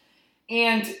baseball.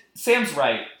 And Sam's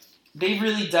right. They've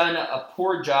really done a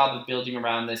poor job of building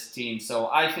around this team, so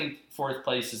I think fourth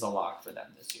place is a lock for them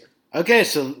this year. Okay,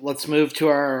 so let's move to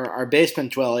our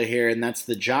basement dweller here, and that's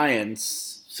the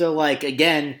Giants. So,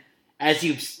 again, as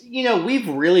we've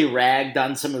really ragged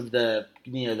on some of the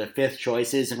fifth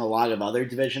choices in a lot of other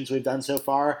divisions we've done so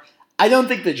far. I don't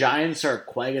think the Giants are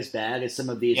quite as bad as some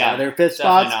of these other fifth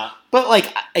spots. Not.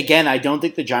 But, again, I don't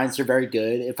think the Giants are very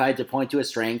good. If I had to point to a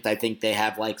strength, I think they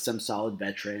have, some solid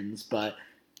veterans, but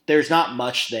there's not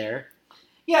much there.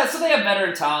 Yeah, so they have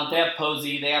veteran talent. They have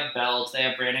Posey, they have Belt, they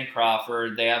have Brandon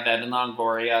Crawford, they have Evan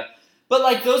Longoria.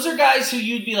 But, those are guys who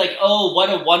you'd be like, oh, what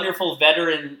a wonderful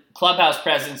veteran clubhouse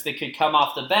presence that could come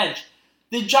off the bench.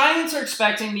 The Giants are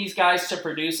expecting these guys to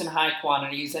produce in high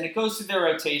quantities, and it goes through their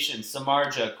rotations.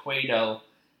 Samardzija, Cueto.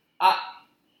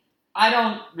 I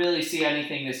don't really see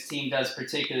anything this team does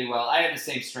particularly well. I have the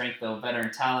same strength, though,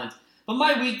 veteran talent. But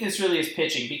my weakness really is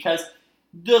pitching, because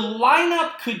the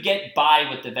lineup could get by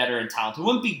with the veteran talent. It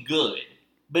wouldn't be good,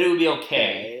 but it would be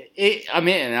okay.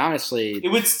 Honestly, it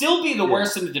would still be the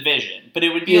worst in the division, but it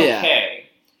would be okay.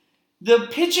 The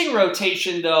pitching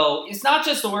rotation, though, is not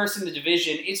just the worst in the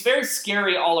division. It's very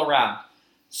scary all around.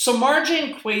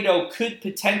 Samardzija and Cueto could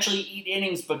potentially eat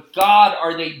innings, but God,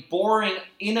 are they boring,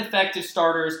 ineffective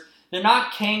starters. They're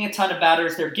not K'ing a ton of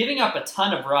batters. They're giving up a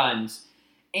ton of runs.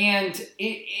 And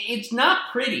it's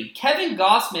not pretty. Kevin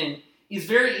Gossman is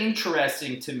very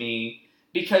interesting to me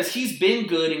because he's been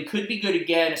good and could be good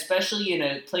again, especially in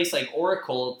a place like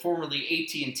Oracle, formerly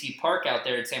AT&T Park out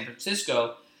there in San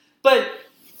Francisco. But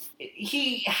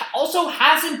he also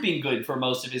hasn't been good for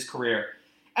most of his career.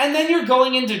 And then you're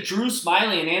going into Drew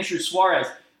Smyly and Andrew Suarez.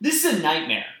 This is a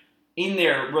nightmare in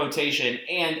their rotation.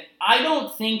 And I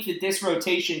don't think that this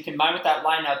rotation, combined with that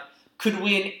lineup, could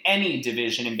win any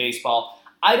division in baseball.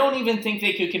 I don't even think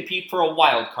they could compete for a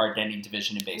wild card in any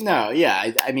division in baseball. No,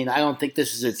 yeah. I mean, I don't think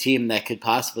this is a team that could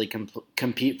possibly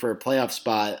compete for a playoff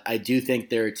spot. I do think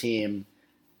they're a team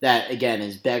that, again,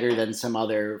 is better than some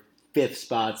other fifth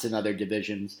spots in other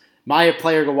divisions. My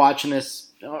player to watch in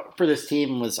this for this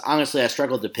team was, honestly, I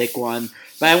struggled to pick one,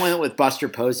 but I went with Buster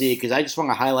Posey because I just want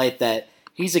to highlight that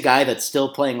he's a guy that's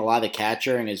still playing a lot of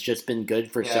catcher and has just been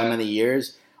good for so many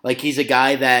years. Like, he's a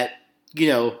guy that,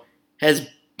 has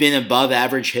been above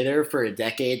average hitter for a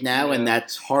decade now, and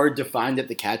that's hard to find at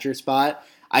the catcher spot.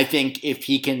 I think if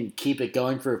he can keep it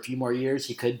going for a few more years,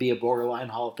 he could be a borderline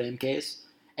Hall of Fame case.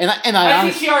 And I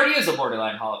think he already is a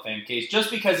borderline Hall of Fame case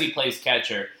just because he plays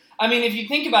catcher. I mean, if you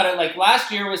think about it, like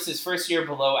last year was his first year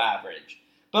below average.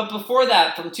 But before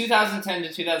that, from 2010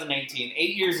 to 2018,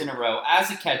 8 years in a row,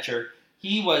 as a catcher,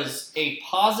 he was a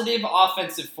positive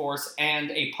offensive force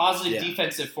and a positive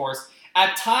defensive force.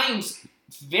 At times,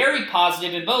 very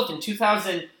positive in both. In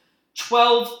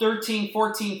 2012, 13,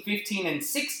 14, 15, and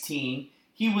 16,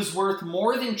 he was worth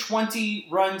more than 20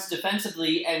 runs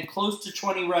defensively and close to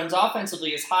 20 runs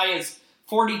offensively, as high as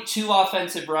 42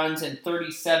 offensive runs and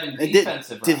 37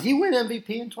 defensive runs. Did he win MVP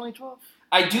in 2012?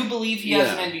 I do believe he has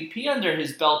an MVP under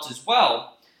his belt as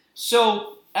well.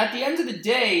 So, at the end of the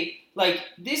day,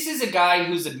 this is a guy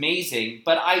who's amazing,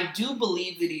 but I do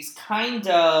believe that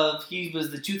he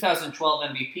was the 2012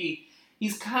 MVP.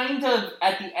 He's kind of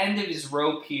at the end of his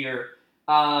rope here.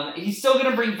 He's still going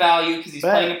to bring value because he's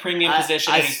playing a premium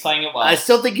position and he's playing it well. I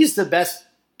still think he's the best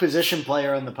position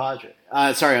player on the Padres.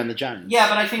 On the Giants. Yeah,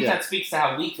 but I think that speaks to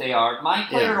how weak they are. My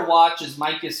player to watch is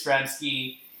Mike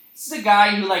Yastrzemski. This is a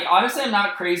guy who, honestly, I'm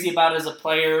not crazy about as a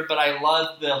player, but I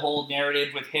love the whole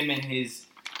narrative with him and his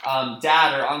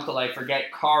dad or uncle, I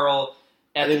forget, Carl.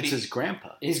 I think it's his grandpa.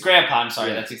 His grandpa, I'm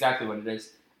sorry, that's exactly what it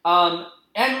is.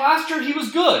 And last year he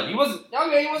was good. He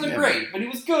wasn't great, but he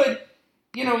was good.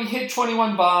 He hit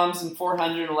 21 bombs in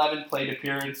 411 plate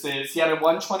appearances. He had a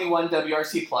 121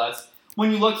 WRC plus.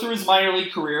 When you look through his minor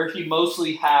league career, he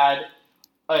mostly had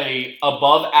a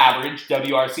above average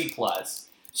WRC plus.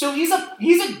 So he's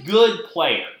a good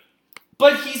player.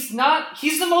 But he's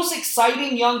the most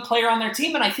exciting young player on their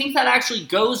team, and I think that actually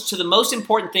goes to the most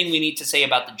important thing we need to say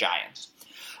about the Giants,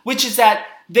 which is that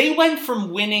they went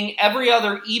from winning every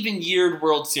other even-yeared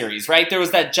World Series, right? There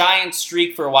was that Giants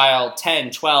streak for a while,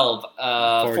 10, 12,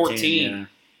 14. Yeah.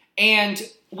 And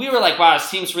we were like, wow, this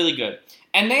team's really good.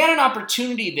 And they had an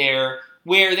opportunity there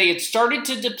where they had started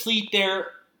to deplete their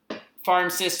farm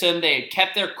system. They had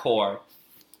kept their core.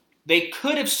 They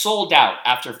could have sold out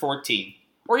after 14.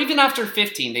 Or even after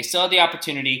 15. They still had the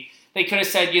opportunity. They could have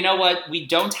said, you know what? We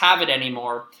don't have it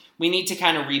anymore. We need to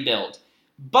kind of rebuild.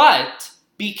 But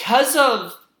because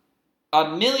of a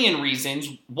million reasons,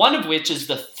 one of which is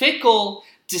the fickle,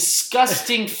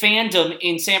 disgusting fandom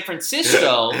in San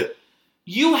Francisco,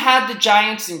 you had the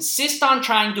Giants insist on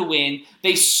trying to win.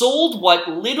 They sold what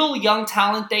little young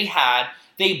talent they had.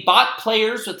 They bought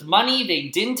players with money they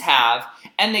didn't have,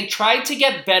 and they tried to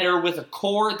get better with a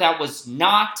core that was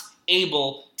not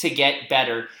able to get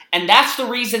better. And that's the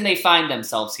reason they find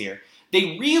themselves here.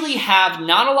 They really have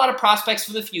not a lot of prospects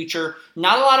for the future,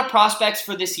 not a lot of prospects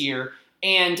for this year,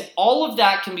 and all of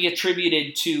that can be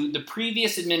attributed to the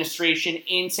previous administration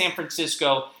in San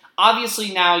Francisco.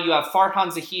 Obviously now you have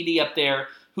Farhan Zahidi up there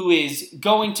who is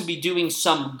going to be doing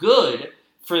some good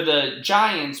for the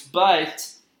Giants,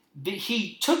 but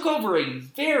he took over a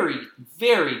very,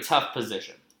 very tough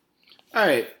position. All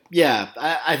right. Yeah,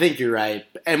 I think you're right.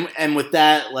 And with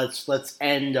that, let's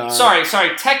end our... Sorry.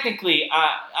 Technically,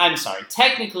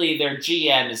 Technically, their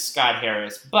GM is Scott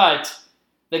Harris, but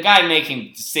the guy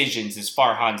making decisions is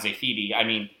Farhan Zahidi. I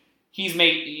mean, he's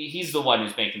the one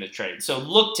who's making the trade. So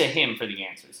look to him for the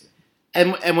answers.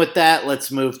 And with that, let's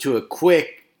move to a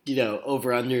quick,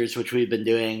 over-unders, which we've been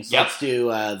doing. So let's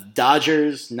do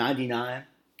Dodgers, 99.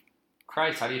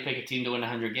 Christ, how do you pick a team to win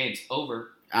 100 games?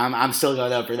 Over. I'm still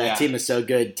going over. That team is so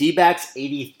good. D-backs,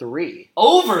 83.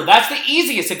 Over. That's the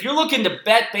easiest. If you're looking to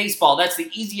bet baseball, that's the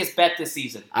easiest bet this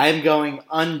season. I'm going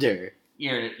under.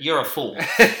 You're a fool.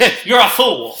 You're a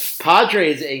fool.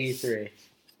 Padres 83.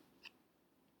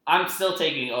 I'm still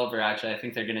taking over, actually. I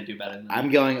think they're going to do better than that. I'm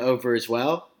going over as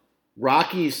well.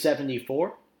 Rockies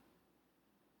 74.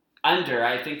 Under.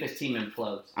 I think this team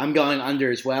implodes. I'm going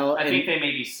under as well. I think they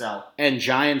maybe sell. And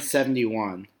Giants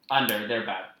 71. Under. They're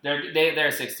bad. They're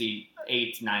a 68-9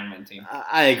 win team.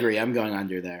 I agree. I'm going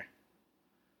under there.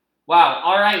 Wow.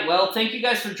 All right. Well, thank you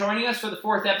guys for joining us for the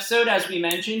 4th episode. As we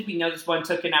mentioned, we know this one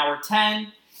took an hour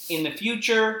 10. In the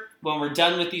future, when we're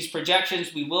done with these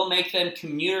projections, we will make them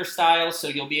commuter style, so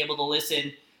you'll be able to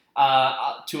listen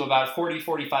to about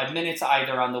 40-45 minutes,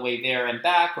 either on the way there and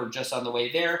back or just on the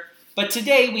way there. But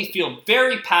today, we feel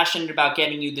very passionate about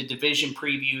getting you the division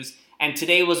previews, and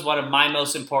today was one of my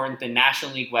most important, the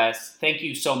National League West. Thank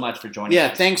you so much for joining us.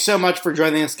 Yeah, thanks so much for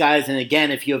joining us, guys. And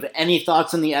again, if you have any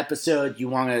thoughts on the episode, you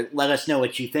want to let us know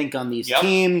what you think on these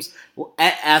teams,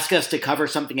 ask us to cover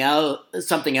something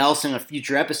else in a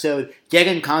future episode, get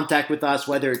in contact with us,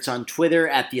 whether it's on Twitter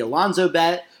at the Alonso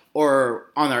Bet or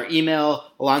on our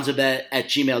email,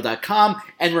 alonsobet@gmail.com.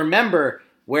 And remember,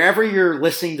 wherever you're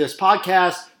listening to this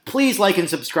podcast, please like and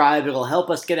subscribe. It'll help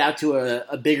us get out to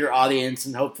a bigger audience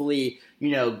and hopefully,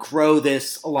 grow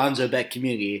this Alonso Bet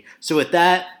community. So with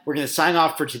that, we're going to sign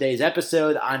off for today's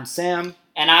episode. I'm Sam.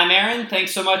 And I'm Aaron.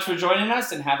 Thanks so much for joining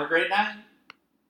us, and have a great night.